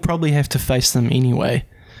they would probably have to face them anyway.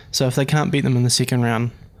 So if they can't beat them in the second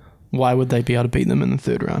round, why would they be able to beat them in the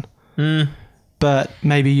third round? But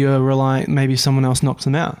maybe someone else knocks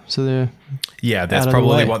them out. So they're that's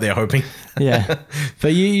probably what they're hoping. Yeah.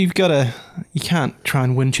 But you can't try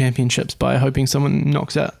and win championships by hoping someone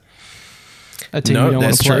knocks out a team you don't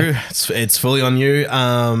want to play. That's true. It's fully on you.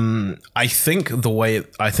 I think the way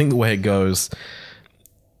it goes,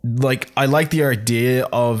 like, I like the idea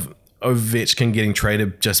of Ovechkin getting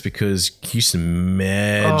traded just because you just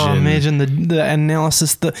imagine the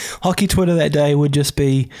analysis. The hockey Twitter that day would just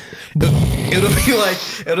be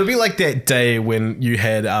it'll be like that day when you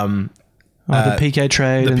had the PK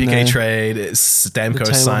trade,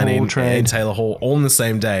 Stamkos signing, and Taylor Hall all in the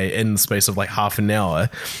same day in the space of like half an hour.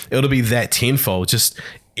 It'll be that tenfold. Just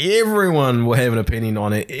everyone will have an opinion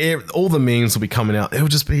on it. All the memes will be coming out. It will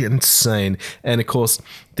just be insane. And of course,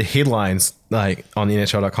 the headlines like on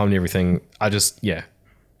NHL.com and everything. I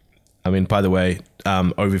mean, by the way,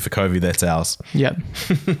 Ovi for Covey, that's ours. Yep.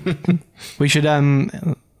 We should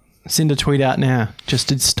send a tweet out now. Just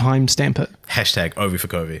to timestamp it. Hashtag Ovi for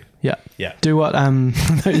Covey. Yeah. Yeah. Do what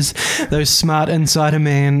those smart insider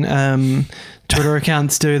man Twitter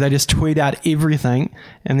accounts do. They just tweet out everything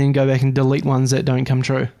and then go back and delete ones that don't come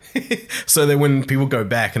true. So that when people go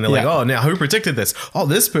back and they're like, oh, now who predicted this? Oh,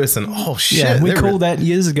 this person. Oh, shit. Yeah, we called that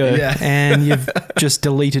years ago. Yeah. And you've just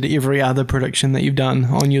deleted every other prediction that you've done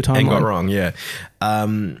on your timeline. And got wrong, yeah.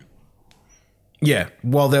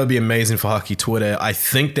 While that would be amazing for hockey Twitter, I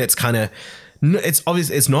think that's kind of... It's obvious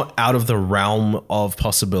it's not out of the realm of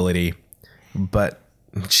possibility, but...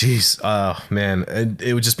 Jeez, oh man,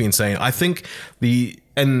 it would just be insane. I think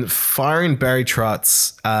firing Barry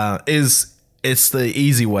Trotz it's the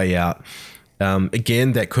easy way out.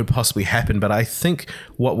 Again, that could possibly happen, but I think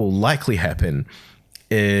what will likely happen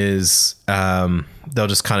is they'll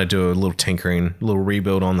just kind of do a little tinkering, a little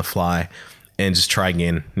rebuild on the fly, and just try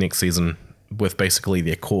again next season with basically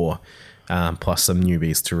their core plus some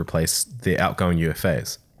newbies to replace their outgoing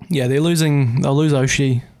UFAs. Yeah, they'll lose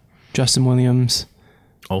Oshie, Justin Williams.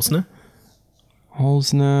 Holzner,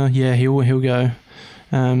 yeah, he'll go.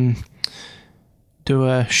 Do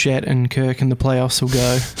a Shat and Kirk in the playoffs will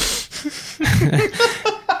go.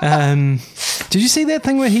 Did you see that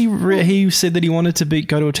thing where he said that he wanted to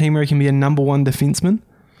go to a team where he can be a number one defenseman?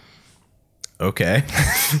 Okay.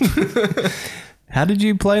 How did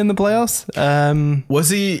you play in the playoffs?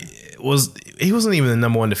 He wasn't even the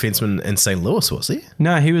number one defenseman in St. Louis, was he?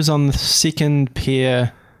 No, he was on the second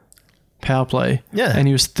pair power play. Yeah. And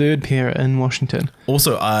he was third pair in Washington.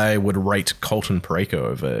 Also, I would rate Colton Parayko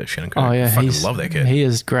over Shannon Kirk. Oh, yeah. I fucking love that kid. He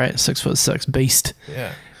is great. 6'6" beast.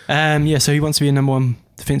 Yeah. So he wants to be a number one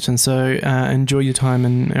defenseman. So enjoy your time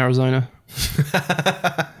in Arizona.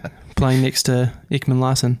 Playing next to Ekman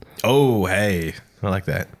Larson. Oh, hey. I like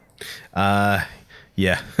that.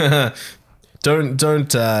 Yeah. Don't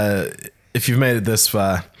if you've made it this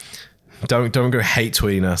far, don't go hate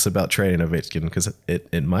tweeting us about trading Ovechkin because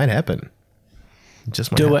it might happen. It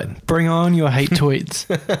just might do happen. it. Bring on your hate tweets.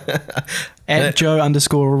 At Joe_Ray_me.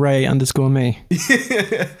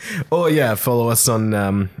 Or yeah, follow us on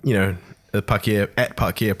the Puck Here at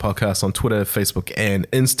Puck Here Podcast on Twitter, Facebook, and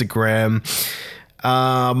Instagram.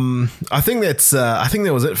 I think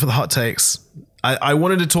that was it for the hot takes. I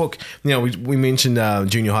wanted to talk. We mentioned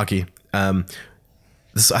junior hockey. I think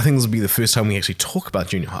this will be the first time we actually talk about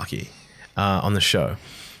junior hockey on the show.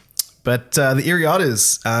 But the Erie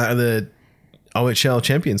Otters are the OHL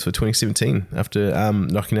champions for 2017 after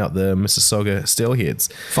knocking out the Mississauga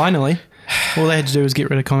Steelheads. Finally. All they had to do was get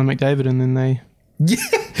rid of Connor McDavid and then they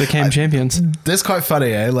became champions. That's quite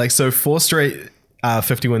funny, eh? Like, so 4 straight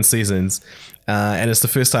 50-win seasons, and it's the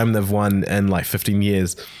first time they've won in like 15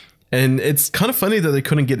 years. And it's kind of funny that they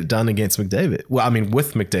couldn't get it done against McDavid. Well, I mean,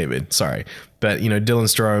 with McDavid, sorry. But, Dylan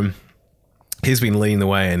Strome, he's been leading the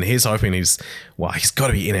way, and he's hoping he's got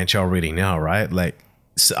to be NHL ready now, right? Like,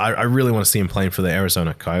 so I really want to see him playing for the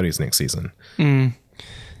Arizona Coyotes next season.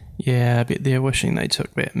 Yeah, I bet they're wishing they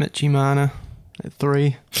took back Mitchie Marner at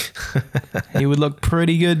 3. He would look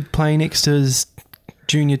pretty good playing next to his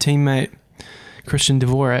junior teammate, Christian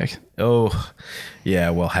Dvorak. Oh, yeah,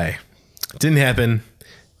 well, hey. Didn't happen.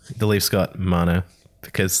 The Leafs got Marner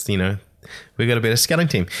because, we got a better scouting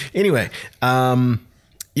team. Anyway, I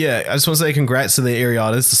just want to say congrats to the Erie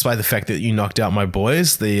Otters, despite the fact that you knocked out my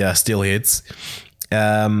boys, the Steelheads.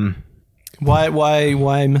 Why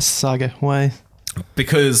Mississauga? Why?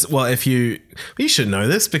 Because, well, you should know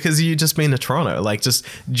this because you just been to Toronto, like just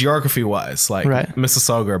geography wise, like right.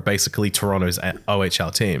 Mississauga are basically Toronto's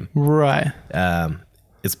OHL team. Right.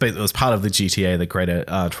 it was part of the GTA, the Greater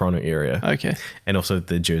Toronto area. Okay. And also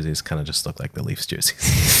the jerseys kind of just look like the Leafs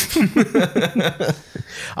jerseys.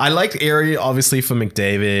 I liked area obviously for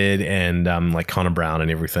McDavid and like Connor Brown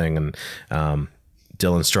and everything, and Dylan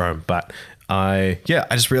Strome, but I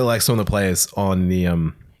just really like some of the players on the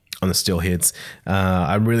Steelheads.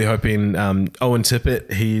 I'm really hoping Owen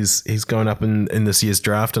Tippett, he's going up in this year's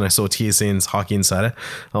draft, and I saw TSN's Hockey Insider,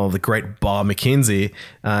 the great Bob McKenzie,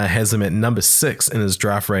 has him at number 6 in his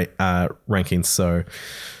draft rankings. So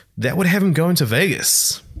that would have him going to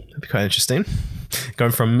Vegas. That'd be quite interesting.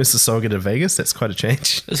 Going from Mississauga to Vegas, that's quite a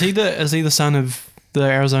change. Is he the son of the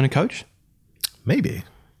Arizona coach? Maybe.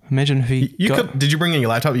 Imagine if he did you bring in your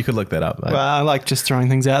laptop? You could look that up. Well, I like just throwing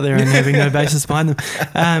things out there and having no basis behind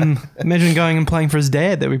them. Imagine going and playing for his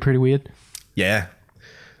dad. That'd be pretty weird. Yeah.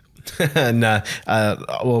 Nah.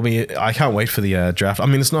 I can't wait for the draft. I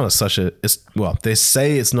mean, it's not they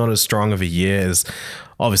say it's not as strong of a year as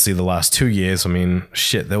obviously the last 2 years. I mean,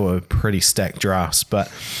 shit, they were pretty stacked drafts,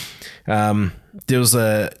 but there's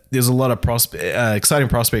a lot of exciting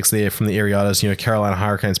prospects there from the Ariadas. Carolina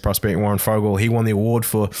Hurricanes prospect Warren Fogle. He won the Wayne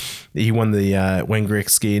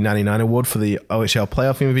Gretzky 99 award for the OHL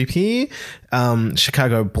playoff MVP.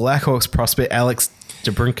 Chicago Blackhawks prospect Alex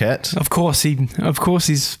DeBrincat. Of course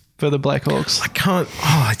he's for the Blackhawks.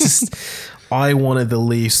 I wanted the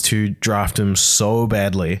Leafs to draft him so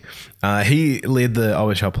badly. He led the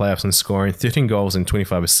OHL playoffs in scoring, 13 goals and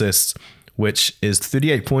 25 assists, which is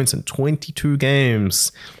 38 points in 22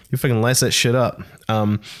 games. You fucking lace that shit up.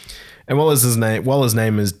 And while his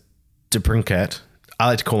name is DeBrincat, I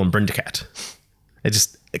like to call him Brindacat. It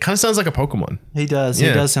kind of sounds like a Pokemon. He does. Yeah.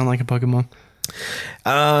 He does sound like a Pokemon.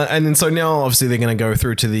 And then so now obviously they're going to go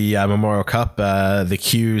through to the Memorial Cup. The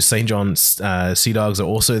Q St. John's Sea Dogs are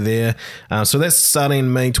also there. So that's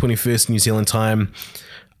starting May 21st New Zealand time.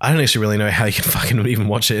 I don't actually really know how you can fucking even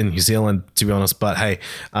watch it in New Zealand, to be honest. But hey,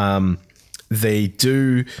 they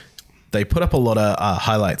put up a lot of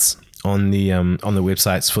highlights on the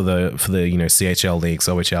websites for the CHL leagues,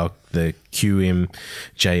 OHL, the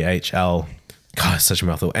QMJHL. God, it's such a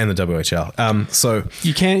mouthful, and the WHL. So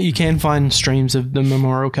you can find streams of the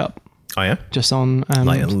Memorial Cup. Oh yeah, just on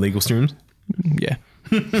like illegal streams. Yeah,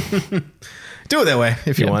 do it that way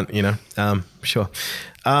if you want. Sure.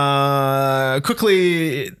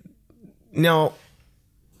 Quickly now.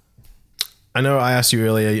 I know I asked you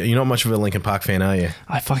earlier, you're not much of a Linkin Park fan, are you?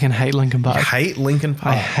 I fucking hate Linkin Park. You hate Linkin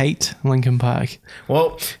Park? I hate Linkin Park.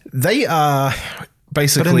 Well, they are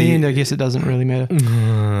basically... But in the end, I guess it doesn't really matter.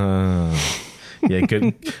 Yeah,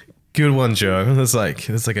 good one, Joe. That's like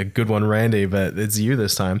a good one, Randy, but it's you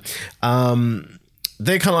this time.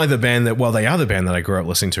 They're kind of like the band they are the band that I grew up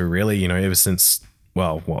listening to, really, ever since,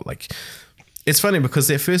 it's funny because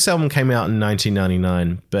their first album came out in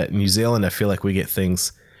 1999, but in New Zealand, I feel like we get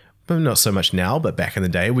things... not so much now, but back in the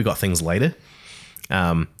day, we got things later.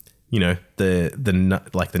 The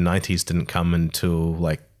 90s didn't come until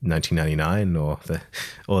like 1999, or the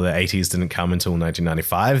 80s didn't come until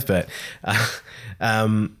 1995. But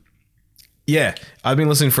I've been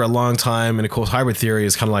listening for a long time, and of course, Hybrid Theory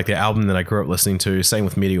is kind of like the album that I grew up listening to. Same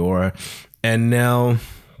with Meteora, and now.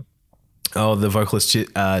 Oh, the vocalist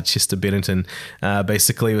Chester Bennington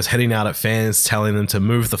basically was heading out at fans, telling them to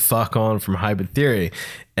move the fuck on from Hybrid Theory.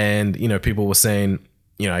 And, people were saying,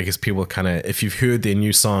 I guess people kind of, if you've heard their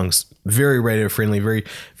new songs, very radio friendly, very,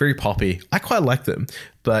 very poppy. I quite like them.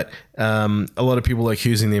 But a lot of people are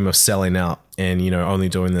accusing them of selling out and, only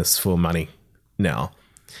doing this for money now.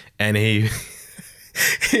 And he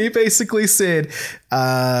basically said,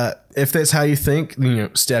 if that's how you think,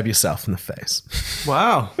 stab yourself in the face.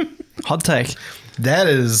 Wow. Hot take. That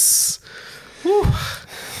is...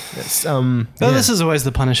 This is always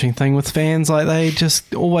the punishing thing with fans. Like, they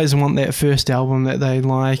just always want that first album that they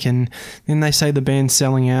like, and then they say the band's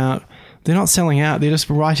selling out. They're not selling out. They're just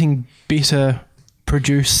writing better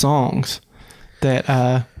produced songs that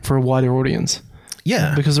are for a wider audience.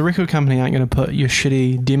 Yeah. Because the record company ain't going to put your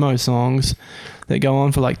shitty demo songs that go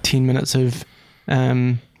on for like 10 minutes of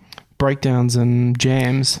breakdowns and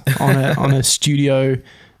jams on a studio...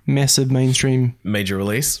 massive mainstream major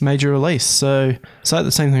release. So it's like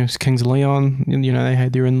the same thing as Kings of Leon. They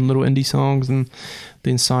had their own little indie songs and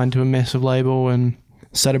then signed to a massive label and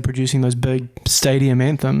started producing those big stadium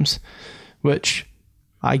anthems, which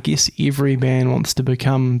I guess every band wants to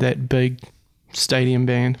become that big stadium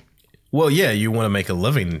band. Well, yeah, you want to make a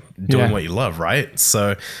living doing what you love, right?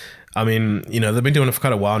 So I mean, they've been doing it for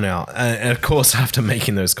quite a while now. And of course, after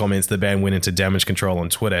making those comments, the band went into damage control on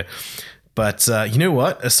Twitter, But you know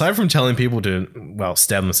what? Aside from telling people to, well,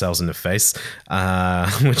 stab themselves in the face,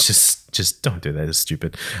 which is just don't do that. It's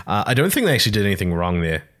stupid. I don't think they actually did anything wrong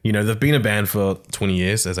there. You know, they've been a band for 20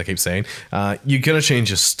 years, as I keep saying. You're going to change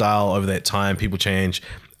your style over that time. People change.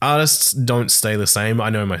 Artists don't stay the same. I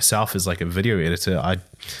know myself as like a video editor. I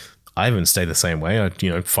haven't stayed the same way. I,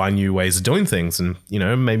 find new ways of doing things, and,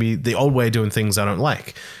 maybe the old way of doing things I don't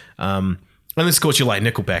like. Unless, of course, you're like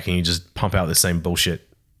Nickelback and you just pump out the same bullshit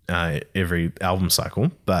every album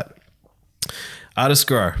cycle. But artists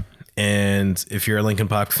grow. And if you're a Linkin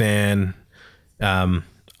Park fan,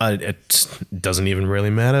 it doesn't even really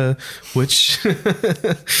matter which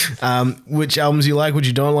albums you like, which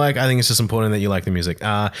you don't like. I think it's just important that you like the music.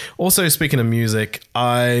 Also, speaking of music,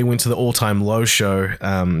 I went to the All Time Low show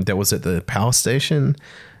that was at the Power Station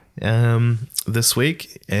this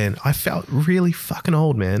week, and I felt really fucking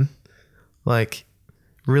old, man. Like,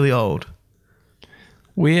 really old.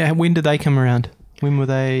 When did they come around? When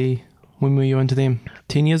were you into them?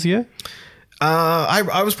 10 years ago?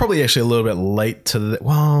 I was probably actually a little bit late to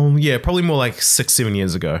probably more like 6-7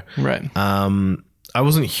 years ago. Right. I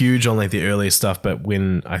wasn't huge on like the earlier stuff, but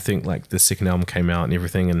when I think like the second album came out and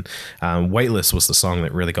everything, and Weightless was the song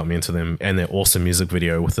that really got me into them, and their awesome music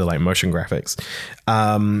video with the like motion graphics.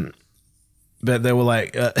 But they were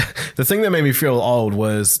like, the thing that made me feel old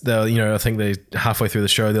was, I think they halfway through the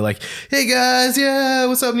show, they're like, hey guys, yeah,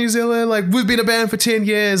 what's up, New Zealand? Like, we've been a band for 10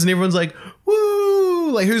 years. And everyone's like,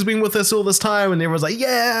 woo, like, who's been with us all this time? And everyone's like,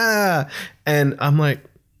 yeah. And I'm like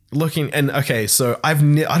looking, and okay, so I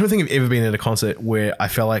don't think I've ever been at a concert where I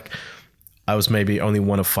felt like I was maybe only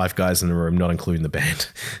one of 5 guys in the room, not including the band.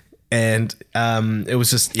 And it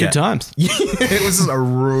was just good times. It was just a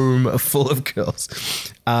room full of girls,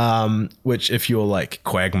 which if you're like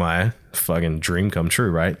Quagmire, fucking dream come true,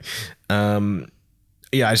 right? I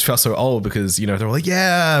just felt so old because they were like,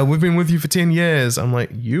 yeah, we've been with you for 10 years. I'm like,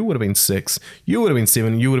 you would have been 6, you would have been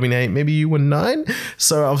 7, you would have been 8, maybe you were 9.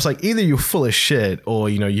 So I was like, either you're full of shit or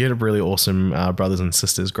you had really awesome brothers and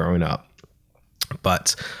sisters growing up.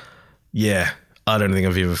 But yeah, I don't think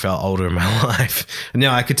I've ever felt older in my life.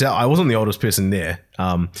 Now I could tell I wasn't the oldest person there,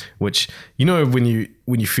 which, when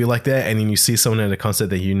you feel like that and then you see someone at a concert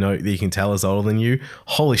that that you can tell is older than you,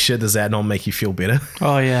 holy shit, does that not make you feel better?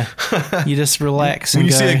 Oh yeah. You just relax. When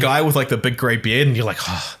you see a guy with like the big grey beard and you're like,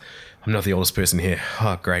 oh, I'm not the oldest person here.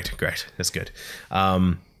 Oh, great. That's good.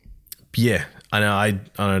 Yeah, I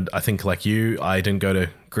know. I think like you, I didn't go to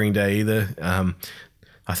Green Day either.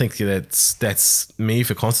 I think that's me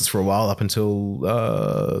for concerts for a while, up until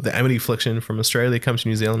the Amity Affliction from Australia comes to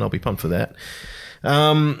New Zealand. I'll be pumped for that.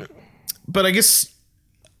 But I guess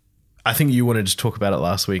I think you wanted to talk about it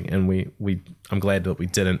last week, and I'm glad that we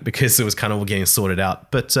didn't, because it was kind of all getting sorted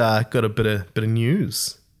out. But got a bit of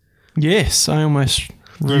news. Yes, I almost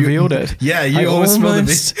revealed it. Yeah, you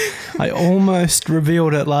almost I almost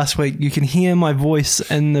revealed it last week. You can hear my voice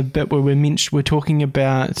in the bit where we're talking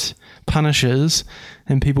about punishers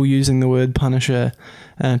and people using the word punisher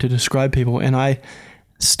to describe people, and I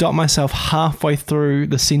stop myself halfway through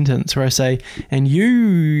the sentence where I say, and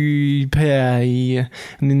you pay,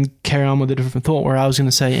 and then carry on with a different thought where I was going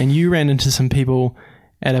to say, and you ran into some people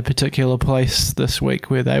at a particular place this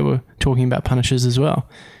week where they were talking about punishers as well.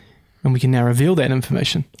 And we can now reveal that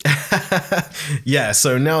information. Yeah.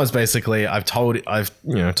 So now it's basically, I've told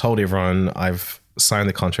everyone, I've signed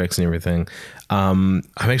the contracts and everything. I'm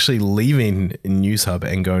actually leaving News Hub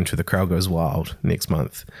and going to the Crowd Goes Wild next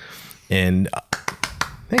month. And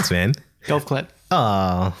thanks, man. Golf clap.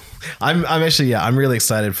 I'm actually, I'm really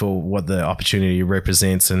excited for what the opportunity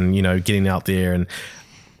represents, and, getting out there, and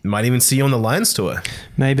might even see you on the Lions tour.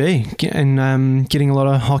 Maybe. And getting a lot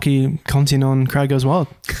of hockey content on Crowd Goes Wild.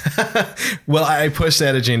 Well, I pushed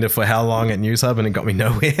that agenda for how long at News Hub, and it got me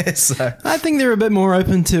nowhere. So I think they're a bit more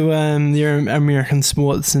open to their American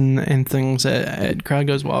sports and things at Crowd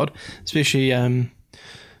Goes Wild, especially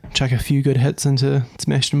chuck a few good hits into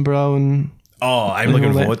Smashed and Bro and. Oh, I'm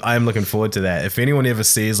looking forward to that. If anyone ever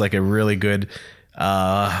sees like a really good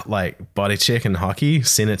like body check in hockey,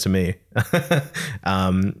 send it to me.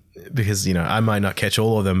 Because I might not catch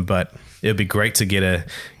all of them, but it'd be great to get a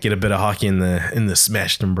bit of hockey in the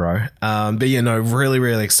Smashed and Bro. But really,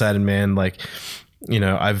 really excited, man. Like,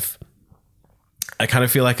 I kind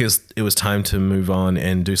of feel like it was time to move on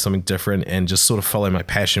and do something different and just sort of follow my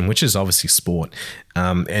passion, which is obviously sport.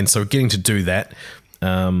 And so getting to do that,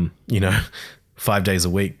 5 days a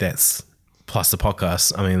week, that's plus the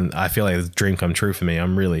podcast. I mean, I feel like it's a dream come true for me.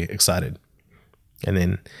 I'm really excited. And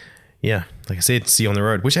then, yeah, like I said, see you on the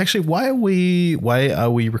road, which actually, why are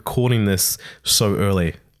we recording this so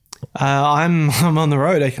early? I'm on the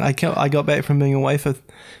road. I got back from being away for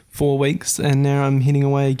 4 weeks, and now I'm heading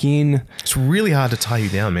away again. It's really hard to tie you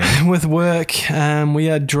down, man. With work. We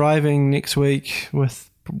are driving next week with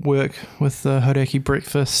work with the Hodaki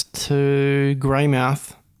breakfast to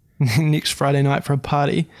Greymouth next Friday night for a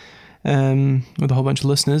party with a whole bunch of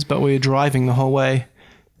listeners, but we're driving the whole way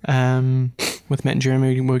with Matt and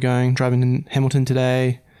Jeremy. We're driving to Hamilton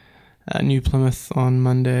today, New Plymouth on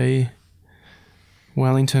Monday,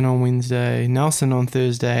 Wellington on Wednesday, Nelson on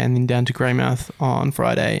Thursday, and then down to Greymouth on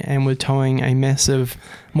Friday. And we're towing a massive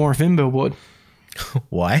More FM billboard.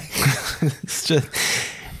 Why?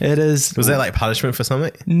 It is. Was that like punishment for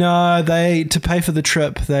something? No, to pay for the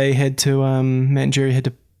trip, they had to, Matt and Jerry had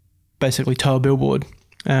to basically tow a billboard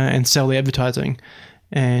and sell the advertising.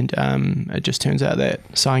 And it just turns out that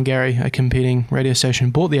Si and Gary, a competing radio station,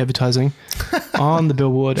 bought the advertising on the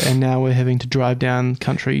billboard, and now we're having to drive down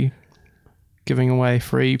country giving away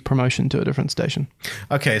free promotion to a different station.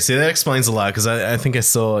 Okay, so that explains a lot, because I think I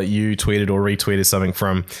saw you tweeted or retweeted something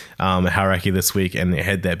from Hauraki this week, and it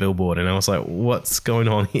had that billboard, and I was like, what's going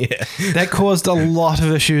on here? That caused a lot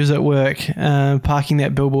of issues at work. Parking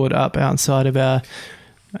that billboard up outside of our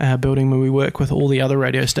building where we work with all the other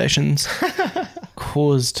radio stations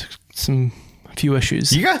caused a few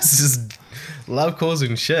issues. You guys just love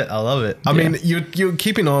causing shit. I love it. I mean, you're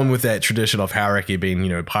keeping on with that tradition of Hauraki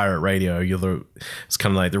being, pirate radio. It's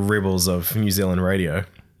kind of like the rebels of New Zealand radio.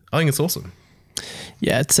 I think it's awesome.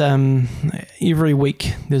 Yeah, it's every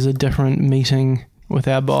week there's a different meeting with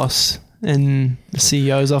our boss in the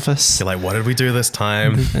CEO's office. You're like, what did we do this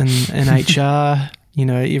time? In HR,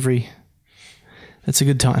 it's a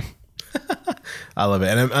good time. I love it.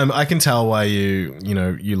 And I can tell why you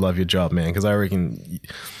love your job, man, because I reckon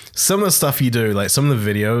some of the stuff you do, like some of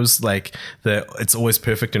the videos, like it's always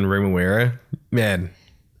perfect in Rumawera, man,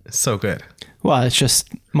 it's so good. Well, it's just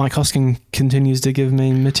Mike Hoskin continues to give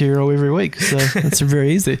me material every week, so it's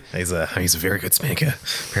very easy. He's a very good speaker,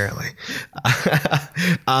 apparently.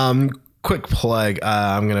 Quick plug.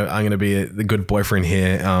 I'm gonna be the good boyfriend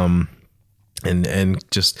here,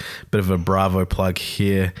 and just a bit of a Bravo plug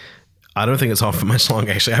here. I don't think it's on for much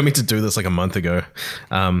longer, actually. I meant to do this like a month ago.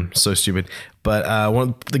 So stupid. But one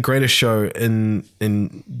of the greatest show in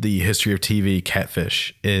the history of TV,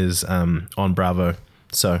 Catfish, is on Bravo.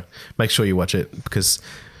 So make sure you watch it, because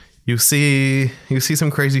you'll see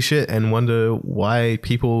some crazy shit and wonder why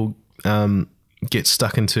people get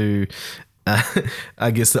stuck into,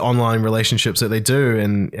 I guess, the online relationships that they do,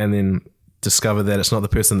 and then discover that it's not the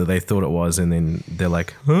person that they thought it was, and then they're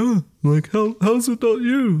like, huh? Like, how's it not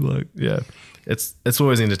you? Like, yeah. It's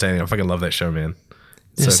always entertaining. I fucking love that show, man.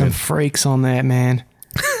 There's some freaks on that, man.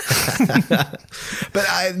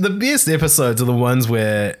 But the best episodes are the ones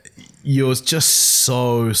where you're just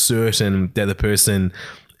so certain that the person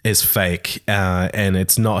is fake, and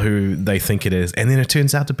it's not who they think it is, and then it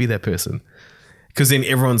turns out to be that person. Because then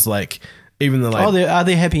everyone's like, even the are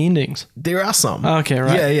there happy endings? There are some. Okay,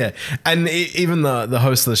 right. Yeah. And even the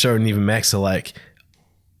host of the show and even Max are like,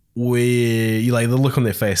 the look on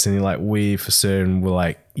their face, and you're like, we for certain were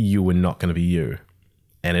like, you were not going to be you.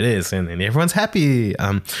 And it is, and everyone's happy.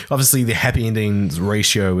 Obviously the happy endings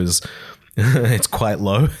ratio is it's quite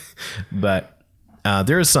low, but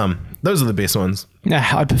there is some. Those are the best ones.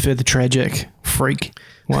 I prefer the tragic freak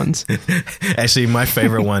ones. Actually, my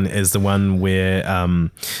favorite one is the one where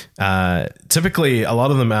typically a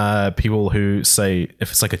lot of them are people who say,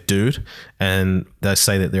 if it's like a dude and they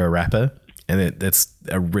say that they're a rapper, and that's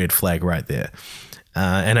a red flag right there.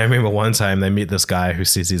 And I remember one time they met this guy who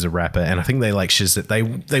says he's a rapper, and I think they like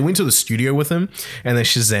they went to the studio with him and they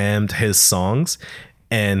Shazammed his songs,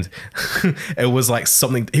 and it was like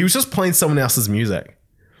something, he was just playing someone else's music.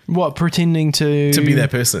 What, pretending to be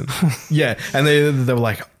that person? Yeah, and they were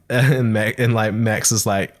like, and Max is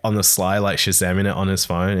like on the sly, like Shazamming it on his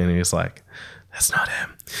phone, and he's like, "That's not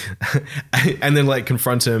him." And then like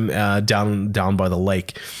confront him down by the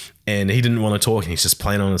lake, and he didn't want to talk, and he's just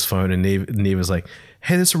playing on his phone, and Neve was like,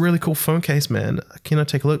 "Hey, that's a really cool phone case, man. Can I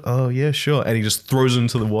take a look?" "Oh yeah, sure." And he just throws it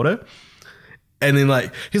into the water. And then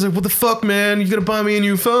like he's like, "What the fuck, man? You gotta buy me a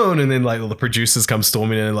new phone." And then like all the producers come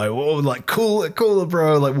storming in and like, "Whoa, like cool it,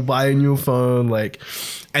 bro. Like we'll buy a new phone." Like,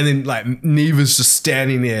 and then like Neva's just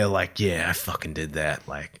standing there like, "Yeah, I fucking did that."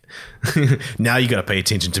 Like, now you gotta pay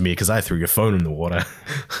attention to me because I threw your phone in the water.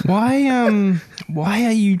 Why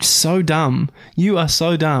are you so dumb? You are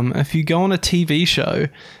so dumb. If you go on a TV show,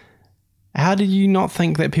 how did you not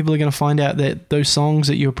think that people are gonna find out that those songs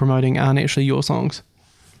that you're promoting aren't actually your songs?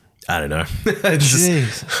 I don't know.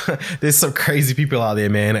 There's some crazy people out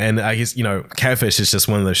there, man. And I guess, Catfish is just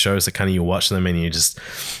one of those shows that kind of you watch them and you just,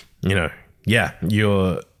 you're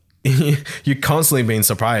constantly being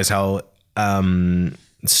surprised how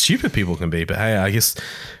stupid people can be. But hey, I guess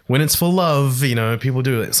when it's for love, you know, people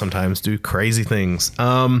do it sometimes, do crazy things.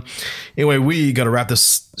 Anyway, we got to wrap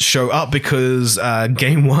this show up because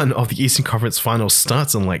game 1 of the Eastern Conference Finals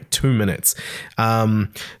starts in like 2 minutes.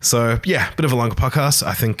 So yeah, bit of a longer podcast.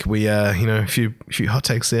 I think we, a few hot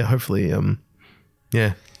takes there. Hopefully,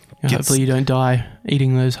 hopefully you don't die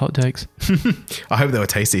eating those hot takes. I hope they were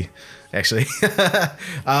tasty, actually.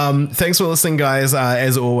 Thanks for listening, guys.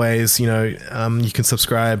 As always, you can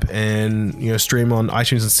subscribe and, stream on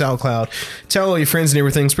iTunes and SoundCloud. Tell all your friends and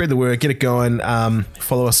everything. Spread the word. Get it going.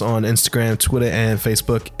 Follow us on Instagram, Twitter, and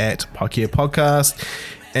Facebook at Puck Here Podcast.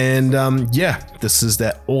 And this is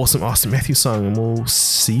that awesome Austin Matthews song, and we'll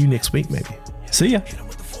see you next week, maybe. See ya.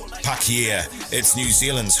 Puck Here, it's New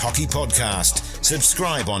Zealand's hockey podcast.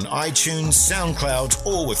 Subscribe on iTunes, SoundCloud,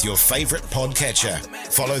 or with your favourite podcatcher.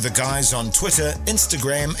 Follow the guys on Twitter,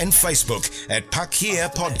 Instagram, and Facebook at Puck Here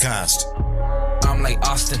Podcast. I'm like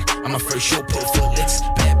Austin, I'm a first show, put foot licks,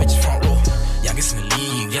 bad bitch front row. Youngest in the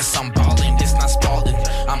league, yes I'm ballin', this not Spalding.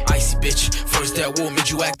 I'm icy bitch, first that war made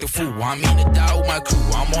you act a fool. I mean to die with my crew,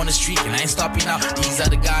 I'm on the street and I ain't stopping out. These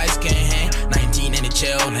other guys can't hang, 19 in the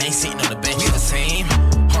jail and I ain't sitting on the bench. We the same,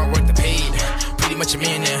 hard work to paid, pretty much a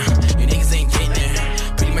millionaire. You niggas ain't getting there,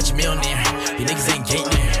 pretty much a millionaire. You niggas ain't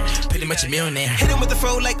getting there, pretty much a millionaire. Hit him with the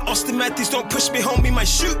throw like Austin Matthews, don't push me home, he might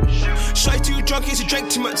shoot. Shy too drunk, he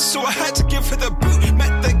drank too much, so I had to give her the boot.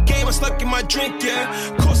 Met the game, I stuck in my drink,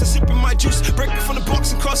 yeah. Course I sipping my juice, breaking from the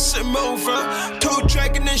box and cross him over. Toe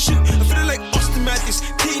dragging and shoot, I feel like Austin Matthews,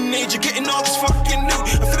 teenager getting all this fucking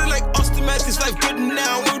loot. I feel like Austin Matthews, life good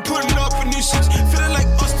now, we putting up a new suits. Feeling like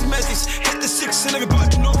Austin Matthews, hit the 6 and everybody